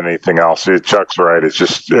story than anything else. Chuck's right.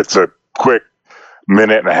 It's a quick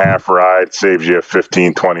 1.5-minute ride, saves you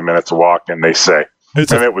 15-20 minutes of walking. They say,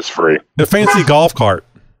 it was free. The fancy golf cart.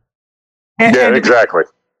 Yeah, exactly.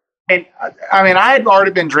 And I mean, I had already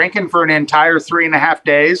been drinking for an entire 3.5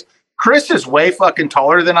 days. Chris is way fucking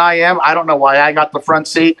taller than I am. I don't know why I got the front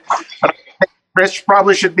seat. Chris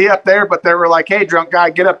probably should be up there, but they were like, "Hey, drunk guy,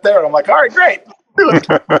 get up there." And I'm like, "All right, great."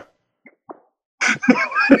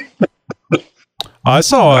 I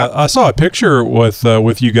saw a picture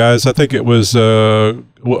with you guys. I think it was it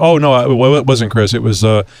wasn't Chris. It was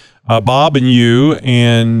Bob and you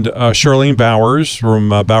and Charlene Bowers from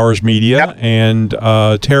Bowers Media and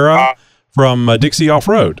Tara from Dixie Off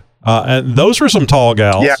Road. And those were some tall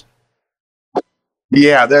gals.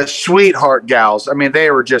 Yeah, they're sweetheart gals. I mean,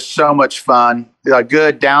 they were just so much fun.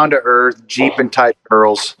 Good, down to earth, Jeeping type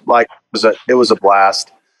girls. It was a blast.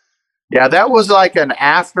 Yeah, that was like an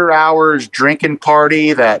after hours drinking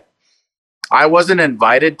party that I wasn't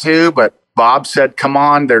invited to, but Bob said, "Come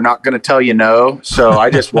on, they're not going to tell you no." So I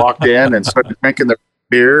just walked in and started drinking their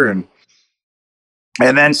beer, and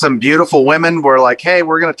then some beautiful women were like, "Hey,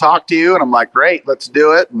 we're going to talk to you," and I'm like, "Great, let's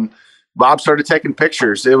do it." And Bob started taking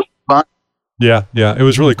pictures. It was fun. Yeah, it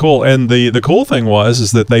was really cool. And the cool thing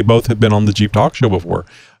is that they both had been on the Jeep Talk Show before.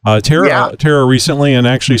 Tara recently, and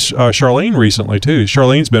actually Charlene recently too.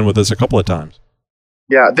 Charlene's been with us a couple of times.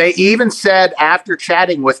 Yeah, they even said after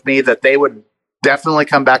chatting with me that they would definitely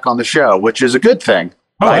come back on the show, which is a good thing.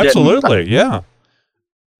 Oh, absolutely, yeah.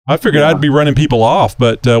 I figured I'd be running people off,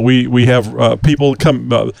 but we have people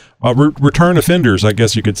come return offenders, I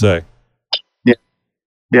guess you could say.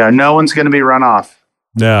 Yeah, no one's going to be run off.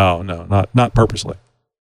 No, not purposely.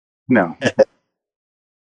 No.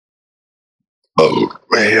 Oh,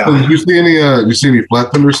 yeah. You see any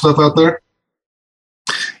flat fender stuff out there?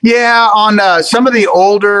 Yeah, on some of the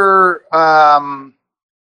older, Omix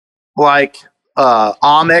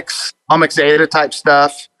Ada type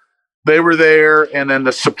stuff, they were there, and then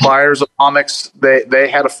the suppliers of Omix, they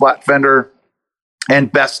had a flat fender,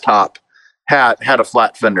 and Best Top had a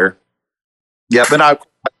flat fender. Yep, and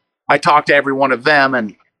I talked to every one of them,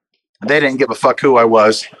 and they didn't give a fuck who I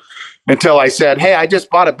was until I said, "Hey, I just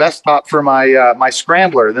bought a Best Top for my my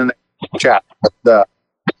Scrambler." Then they chat.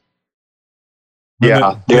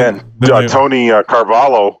 Tony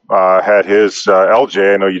Carvalho had his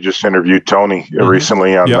LJ. I know you just interviewed Tony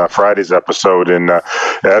recently on Friday's episode, and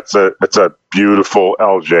it's a beautiful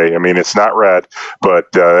LJ. I mean, it's not red, but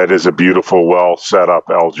it is a beautiful, well set up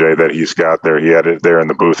LJ that he's got there. He had it there in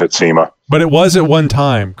the booth at SEMA. But it was at one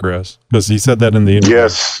time, Chris, because he said that in the interview.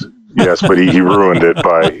 Yes, but he ruined it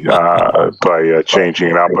by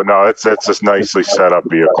changing it out. But no, it's a nicely set up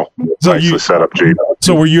vehicle. Nicely set up Jeep.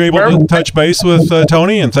 So were you able to touch base with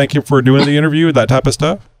Tony and thank him for doing the interview, that type of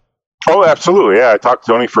stuff? Oh, absolutely. Yeah, I talked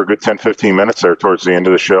to Tony for a good 10, 15 minutes there towards the end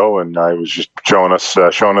of the show, and I was just showing us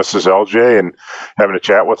his LJ and having a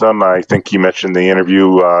chat with him. I think he mentioned the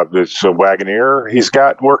interview. It's a Wagoneer he's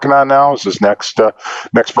got working on now. Is his next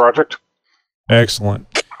project.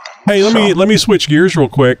 Excellent. Hey, let me switch gears real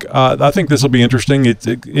quick. I think this will be interesting. It's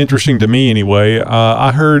interesting to me anyway.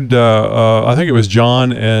 I heard, I think it was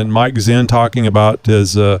John and Mike Zen talking about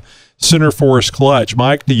his Center Force clutch.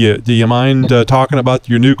 Mike, do you mind talking about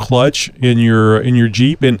your new clutch in your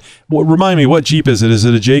Jeep? And remind me, what Jeep is it? Is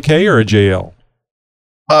it a JK or a JL?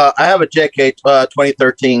 I have a JK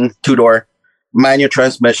 2013 two-door manual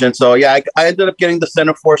transmission. So yeah, I ended up getting the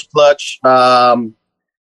Center Force clutch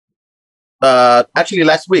actually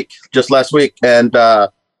just last week, and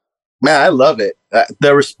man, I love it.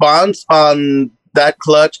 The response on that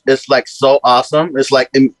clutch is like so awesome. It's like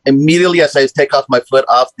immediately as I take off my foot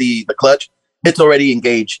off the clutch, it's already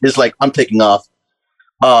engaged. It's like I'm taking off.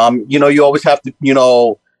 You always have to,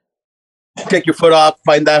 take your foot off,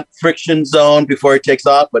 find that friction zone before it takes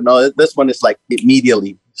off. But no, this one is like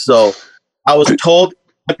immediately. So I was told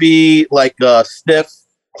to be like a stiff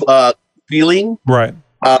feeling. Right.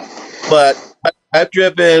 But I've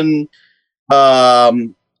driven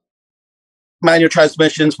manual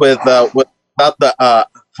transmissions without the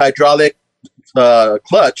hydraulic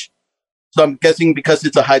clutch. So I'm guessing because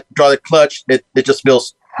it's a hydraulic clutch, it just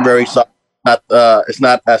feels very soft. It's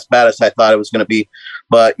not as bad as I thought it was going to be.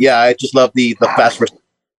 But yeah, I just love the fast response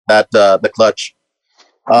at the clutch.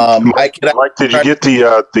 Mike, did you get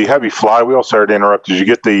the heavy flywheel? Sorry to interrupt. Did you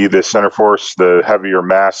get the Center Force, the heavier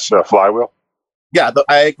mass flywheel? Yeah,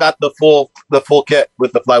 I got the full kit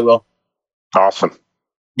with the flywheel. Awesome.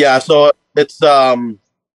 Yeah, so it's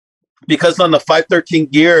because on the 513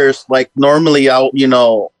 gears, like normally I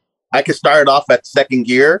could start off at second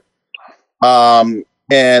gear, and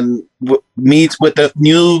meets with the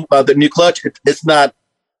new clutch. It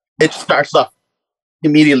starts off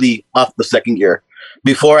immediately off the second gear.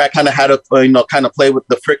 Before I kind of had to play with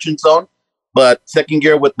the friction zone, but second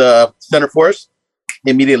gear with the Center Force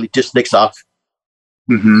immediately just takes off.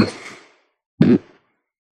 Mm-hmm.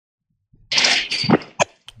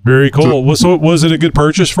 Very cool. So was it a good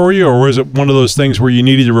purchase for you, or was it one of those things where you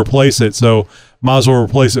needed to replace it, so might as well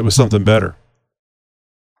replace it with something better?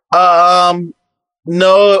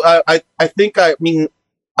 No, I think I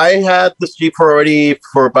had this Jeep already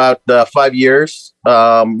for about 5 years.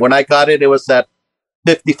 When I got it, it was at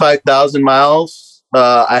 55,000 miles.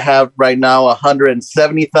 I have right now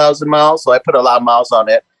 170,000 miles, so I put a lot of miles on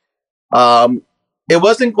it. It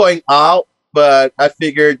wasn't going out, but I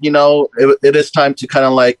figured, it is time to kind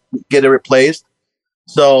of like get it replaced.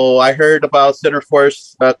 So I heard about Center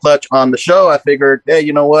Force clutch on the show. I figured, hey,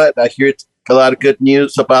 you know what? I hear a lot of good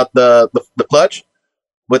news about the clutch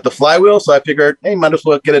with the flywheel. So I figured, hey, might as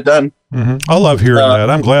well get it done. Mm-hmm. I love hearing that.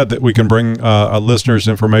 I'm glad that we can bring listeners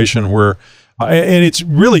information where, and it's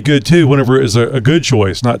really good too, whenever it's a good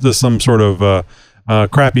choice, not just some sort of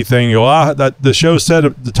crappy thing. The show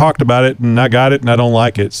talked about it, and I got it, and I don't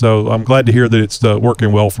like it. So I'm glad to hear that it's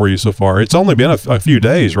working well for you so far. It's only been a few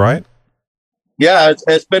days, right? Yeah,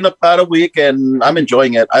 it's been about a week, and I'm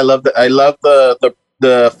enjoying it. I love the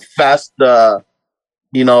fast,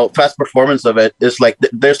 fast performance of it. It's like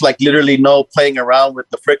there's like literally no playing around with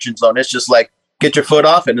the friction zone. It's just like get your foot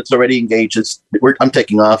off, and it's already engaged. I'm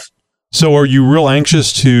taking off. So are you real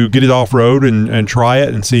anxious to get it off-road and try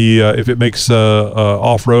it and see if it makes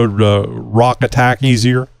off-road rock attack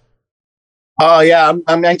easier? Oh, yeah.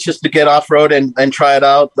 I'm anxious to get off-road and try it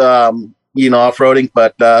out, off-roading.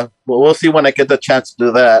 But we'll see when I get the chance to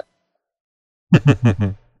do that.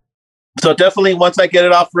 So definitely once I get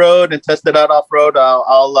it off-road and test it out off-road,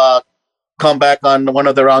 I'll come back on one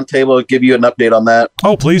of the roundtable and give you an update on that.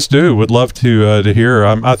 Oh, please do. Would love to hear.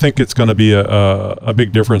 I think it's going to be a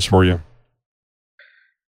big difference for you.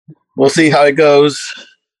 We'll see how it goes.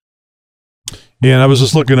 Yeah, and I was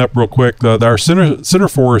just looking up real quick. Our Center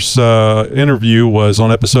Force interview was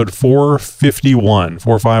on episode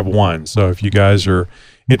 451. So if you guys are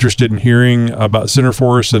interested in hearing about Center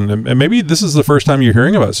Force, and maybe this is the first time you're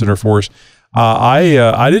hearing about Center Force,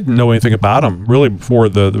 I didn't know anything about them really before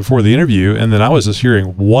the interview, and then I was just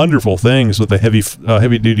hearing wonderful things with the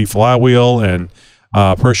heavy duty flywheel and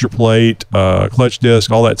pressure plate, clutch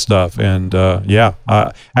disc, all that stuff. And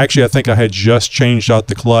actually, I think I had just changed out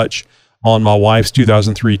the clutch on my wife's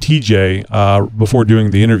 2003 TJ before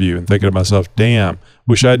doing the interview, and thinking to myself, damn,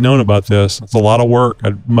 wish I'd known about this. It's a lot of work.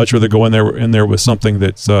 I'd much rather go in there with something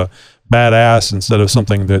that's badass instead of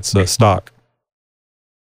something that's stock.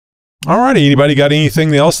 All righty. Anybody got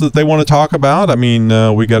anything else that they want to talk about? I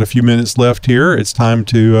mean, we got a few minutes left here. It's time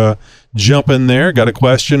to jump in there. Got a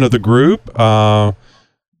question of the group.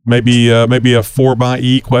 Maybe a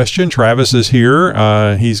 4xe question. Travis is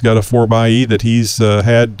here. He's got a 4xe that he's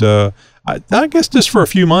had, I guess, just for a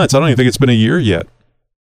few months. I don't even think it's been a year yet.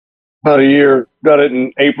 About a year. Got it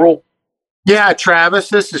in April. Yeah, Travis,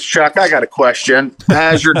 this is Chuck. I got a question.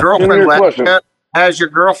 Has your girlfriend left you? Has your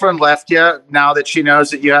girlfriend left you now that she knows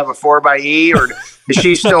that you have a 4xe, or is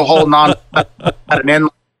she still holding on at an inline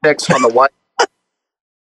six on the white?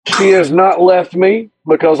 She has not left me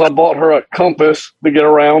because I bought her a compass to get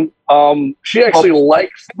around. She actually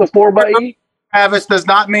likes the 4xe. Travis does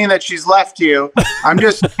not mean that she's left you. I'm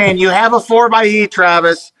just saying you have a 4xe,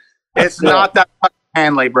 Travis. It's not that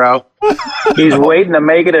manly, bro. He's waiting to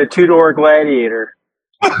make it a two-door Gladiator.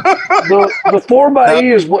 The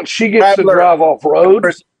 4xe is what she gets to drive off road,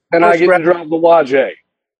 and I get to drive the YJ.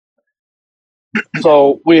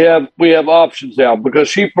 So we have options now because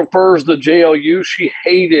she prefers the JLU. She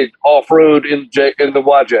hated off road in the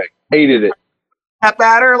YJ. Hated it. Up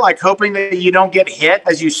at her, like hoping that you don't get hit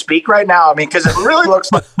as you speak right now. I mean, because it really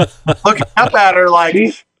looks like looking up at her like,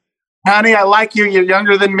 honey, I like you. You're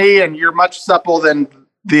younger than me, and you're much supple than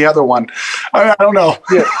the other one. I don't know.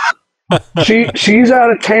 Yeah. She's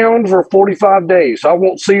out of town for 45 days. I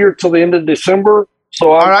won't see her till the end of December.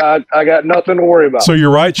 So I got nothing to worry about. So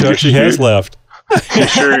you're right, Chuck. She has left. You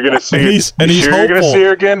sure you're going to see her? He's sure you're going to see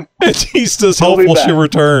her again? He's just hopeful she'll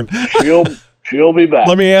return. She'll be back.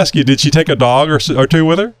 Let me ask you, did she take a dog or two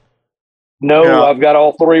with her? No, yeah. I've got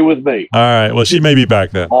all three with me. All right. Well, she may be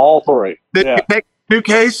back then. All three. Did you take a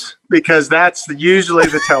suitcase? Because that's usually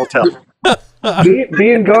the telltale.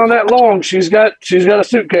 Being gone that long, she's got a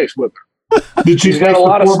suitcase with her. Did she got a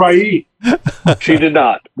lot of 4xe? She did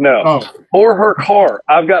not. No. Or her car.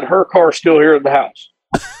 I've got her car still here at the house.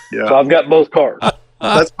 Yeah. So I've got both cars.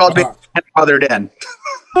 That's called being grandfathered in.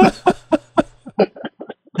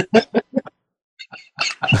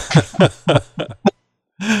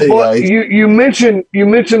 Well, you mentioned the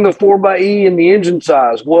 4xe and the engine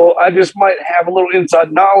size. Well, I just might have a little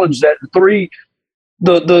inside knowledge that the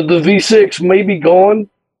V6 may be gone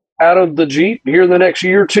out of the Jeep here in the next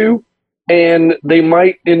year or two, and they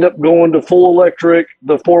might end up going to full electric,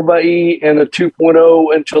 the 4xe and the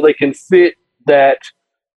 2.0 until they can fit that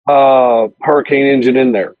Hurricane engine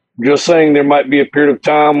in there. Just saying, there might be a period of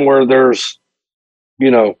time where there's,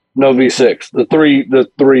 no V6. The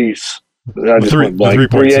threes. I just went blank.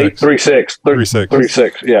 3.8, 3.6,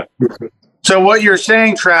 3.6. Yeah. So what you're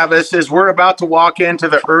saying, Travis, is we're about to walk into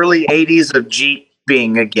the early 80s of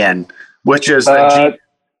Jeeping again, which is the Jeep.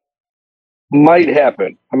 Might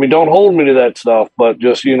happen. I mean, don't hold me to that stuff, but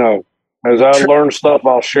just, as I learn stuff,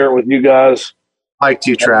 I'll share it with you guys. Like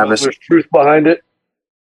you, Travis. There's truth behind it.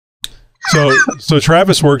 So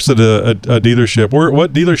Travis works at a dealership.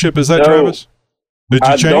 What dealership is that, No, Travis? Did you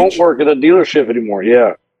I change? don't work at a dealership anymore.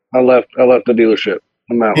 Yeah. I left the dealership.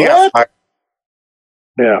 I'm out. Yeah.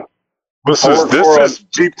 This is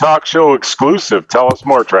Jeep Talk Show exclusive. Tell us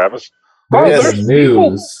more, Travis. Oh, there's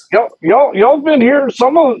news. Y'all been here.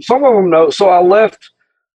 Some of them know. So I left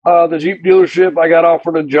the Jeep dealership. I got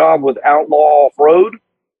offered a job with Outlaw Off Road.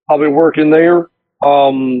 I'll be working there.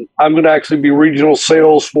 I'm going to actually be regional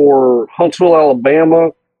sales for Huntsville,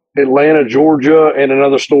 Alabama, Atlanta, Georgia, and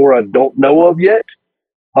another store I don't know of yet.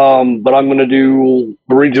 But I'm going to do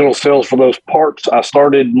the regional sales for those parts. I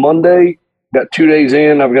started Monday, got 2 days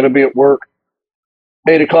in. I'm going to be at work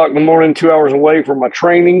 8 o'clock in the morning, 2 hours away from my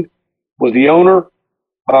training with the owner.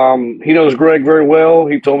 He knows Greg very well.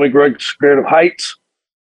 He told me Greg's scared of heights.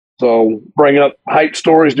 So bringing up height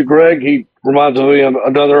stories to Greg, he reminds me of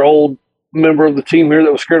another old member of the team here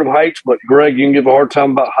that was scared of heights. But Greg, you can give a hard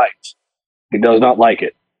time about heights. He does not like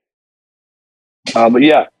it. But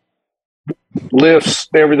yeah. Lifts,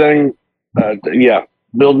 everything.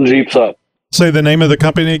 Building Jeeps up. Say the name of the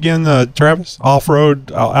company again, Travis.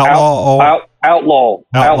 Off-road, Outlaw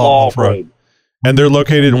Off-Road. And they're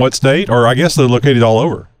located in what state? Or I guess they're located all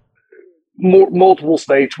over. Multiple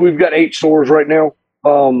states. We've got 8 stores right now.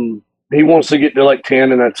 He wants to get to like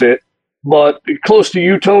 10, and that's it. But close to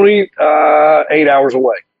you, Tony, 8 hours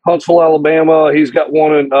away. Huntsville, Alabama. He's got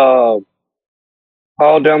one in down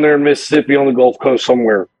there in Mississippi on the Gulf Coast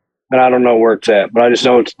somewhere. And I don't know where it's at, but I just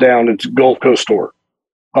know it's a Gulf Coast store.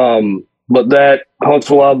 But that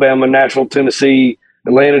Huntsville, Alabama, Nashville, Tennessee,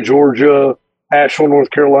 Atlanta, Georgia, Asheville, North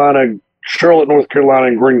Carolina, Charlotte, North Carolina,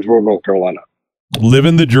 and Greensboro, North Carolina.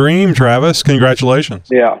 Living the dream, Travis. Congratulations.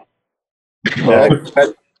 Yeah.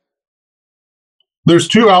 There's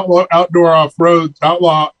 2 outlaw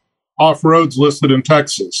off-roads listed in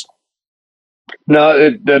Texas.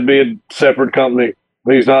 No, that'd be a separate company.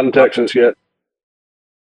 He's not in Texas yet.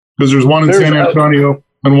 Because there's one in San Antonio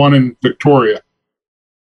and one in Victoria.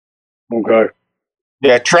 Okay.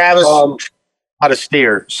 Yeah, Travis not a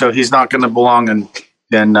steer, so he's not going to belong in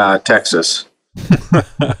Texas.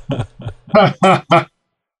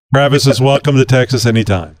 Travis is welcome to Texas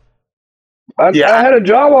anytime. I had a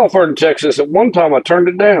job offer in Texas at one time. I turned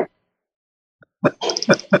it down.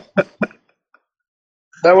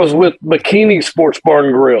 That was with Bikini Sports Bar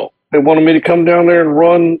and Grill. They wanted me to come down there and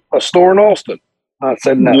run a store in Austin. I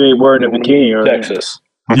said no. You ain't wearing a bikini, or Texas.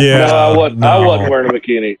 Yeah, no, I wasn't wearing a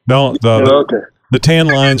bikini. Don't. The tan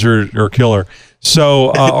lines are killer.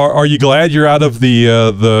 So, are you glad you're out of the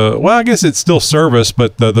well, I guess it's still service,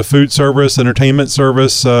 but the food service, entertainment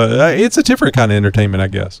service, it's a different kind of entertainment, I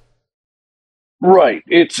guess. Right.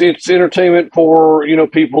 It's entertainment for,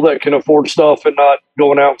 people that can afford stuff and not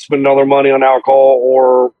going out and spending all their money on alcohol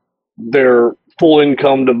or their full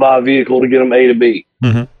income to buy a vehicle to get them A to B.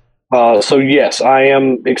 Mm-hmm. So yes, I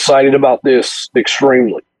am excited about this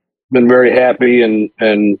extremely. Been very happy and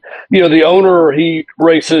the owner, he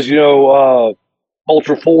races,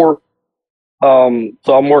 Ultra 4. So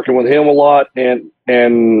I'm working with him a lot and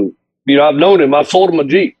I've known him. I've sold him a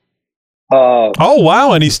Jeep. Oh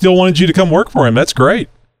wow! And he still wanted you to come work for him. That's great.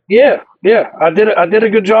 Yeah. I did a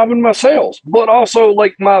good job in my sales, but also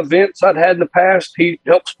like my events I'd had in the past, he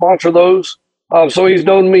helped sponsor those. So he's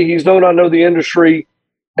known me. He's known I know the industry,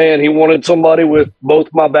 and he wanted somebody with both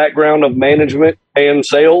my background of management and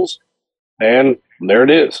sales, and there it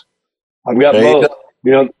is. I've got both.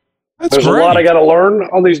 There's a lot I got to learn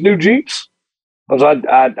on these new Jeeps. Because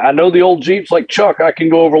I know the old Jeeps like Chuck. I can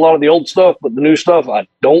go over a lot of the old stuff, but the new stuff, I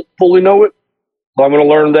don't fully know it. So I'm going to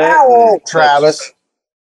learn that. How old, Travis?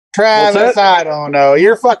 Travis, I don't know.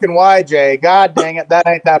 You're fucking YJ. God dang it. That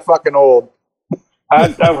ain't that fucking old.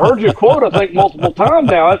 I've heard you quote, I think, multiple times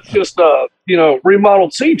now. It's just,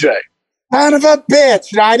 remodeled CJ. Son of a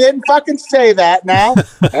bitch. I didn't fucking say that now.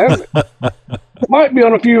 Might be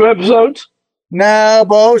on a few episodes. No,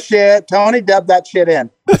 bullshit. Tony dubbed that shit in.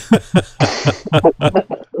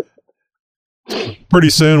 Pretty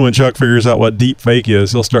soon, when Chuck figures out what deep fake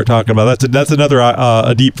is, he'll start talking about that's another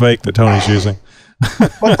a deep fake that Tony's using.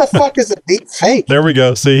 What the fuck is a deep fake? There we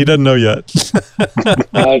go. See, he doesn't know yet.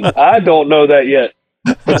 I don't know that yet.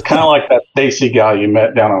 It's kind of like that Stacy guy you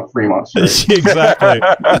met down on Fremont Street. Exactly.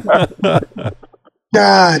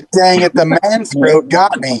 God dang it, the man's throat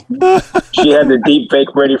got me. She had the deep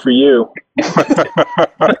fake ready for you.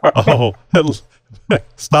 Oh,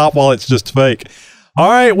 stop while it's just fake. All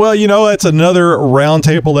right, well, that's another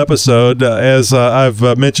roundtable episode. As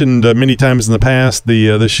I've mentioned many times in the past,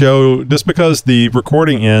 the show, just because the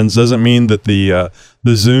recording ends doesn't mean that the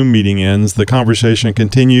Zoom meeting ends. The conversation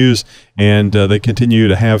continues, and they continue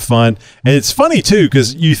to have fun. And it's funny, too,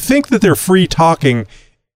 because you think that they're free talking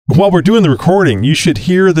while we're doing the recording. You should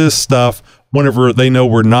hear this stuff whenever they know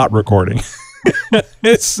we're not recording.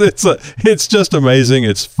 It's just amazing.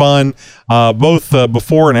 It's fun. Both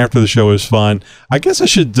before and after the show is fun. I guess I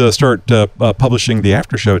should start publishing the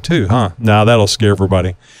after show too, huh? Now that'll scare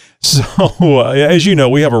everybody. So, as you know,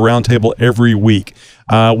 we have a roundtable every week.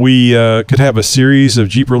 We could have a series of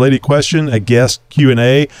Jeep-related question, a guest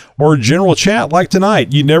Q&A, or general chat like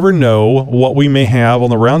tonight. You never know what we may have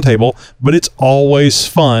on the roundtable, but it's always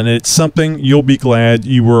fun. It's something you'll be glad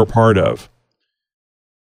you were a part of.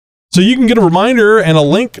 So you can get a reminder and a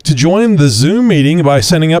link to join the Zoom meeting by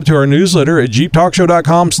signing up to our newsletter at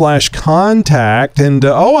jeeptalkshow.com/contact. And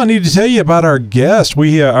I need to tell you about our guest.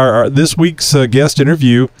 This week's guest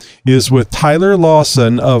interview is with Tyler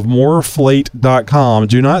Lawson of Moreflate.com.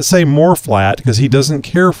 Do not say Moreflat because he doesn't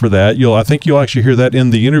care for that. I think you'll actually hear that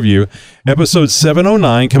in the interview. Episode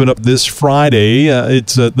 709 coming up this Friday.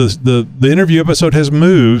 It's the interview episode has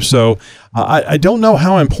moved, so I don't know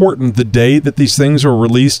how important the day that these things are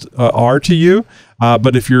released are to you,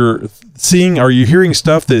 but if you're hearing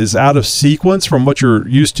stuff that is out of sequence from what you're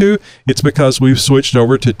used to, it's because we've switched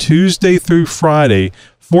over to Tuesday through Friday,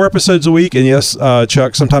 4 episodes a week, and yes,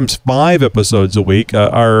 Chuck, sometimes 5 episodes a week.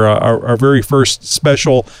 Our very first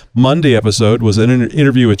special Monday episode was an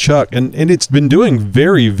interview with Chuck, and it's been doing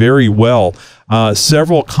very, very well.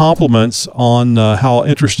 Several compliments on how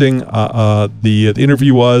interesting the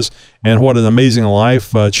interview was and what an amazing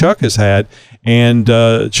life Chuck has had. And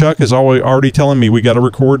Chuck is already telling me we got to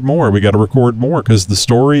record more. We got to record more because the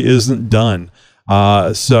story isn't done.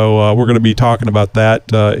 So we're going to be talking about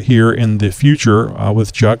that here in the future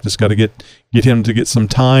with Chuck. Just got to get him to get some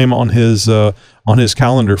time on his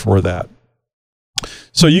calendar for that.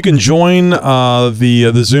 So you can join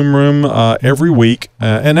the Zoom room every week,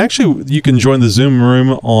 and actually you can join the Zoom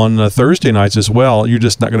room on Thursday nights as well. You're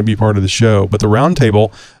just not going to be part of the show, but the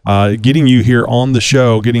roundtable, getting you here on the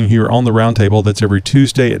show, getting here on the roundtable, that's every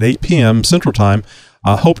Tuesday at 8 p.m. Central Time.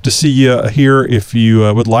 Hope to see you here if you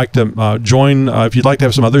would like to join. If you'd like to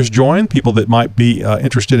have some others join, people that might be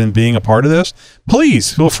interested in being a part of this,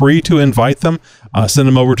 please feel free to invite them. Send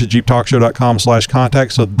them over to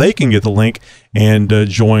jeeptalkshow.com/contact so they can get the link and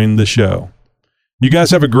join the show. You guys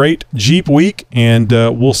have a great Jeep week, and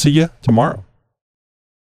we'll see you tomorrow.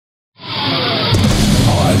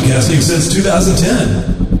 Podcasting since 2010.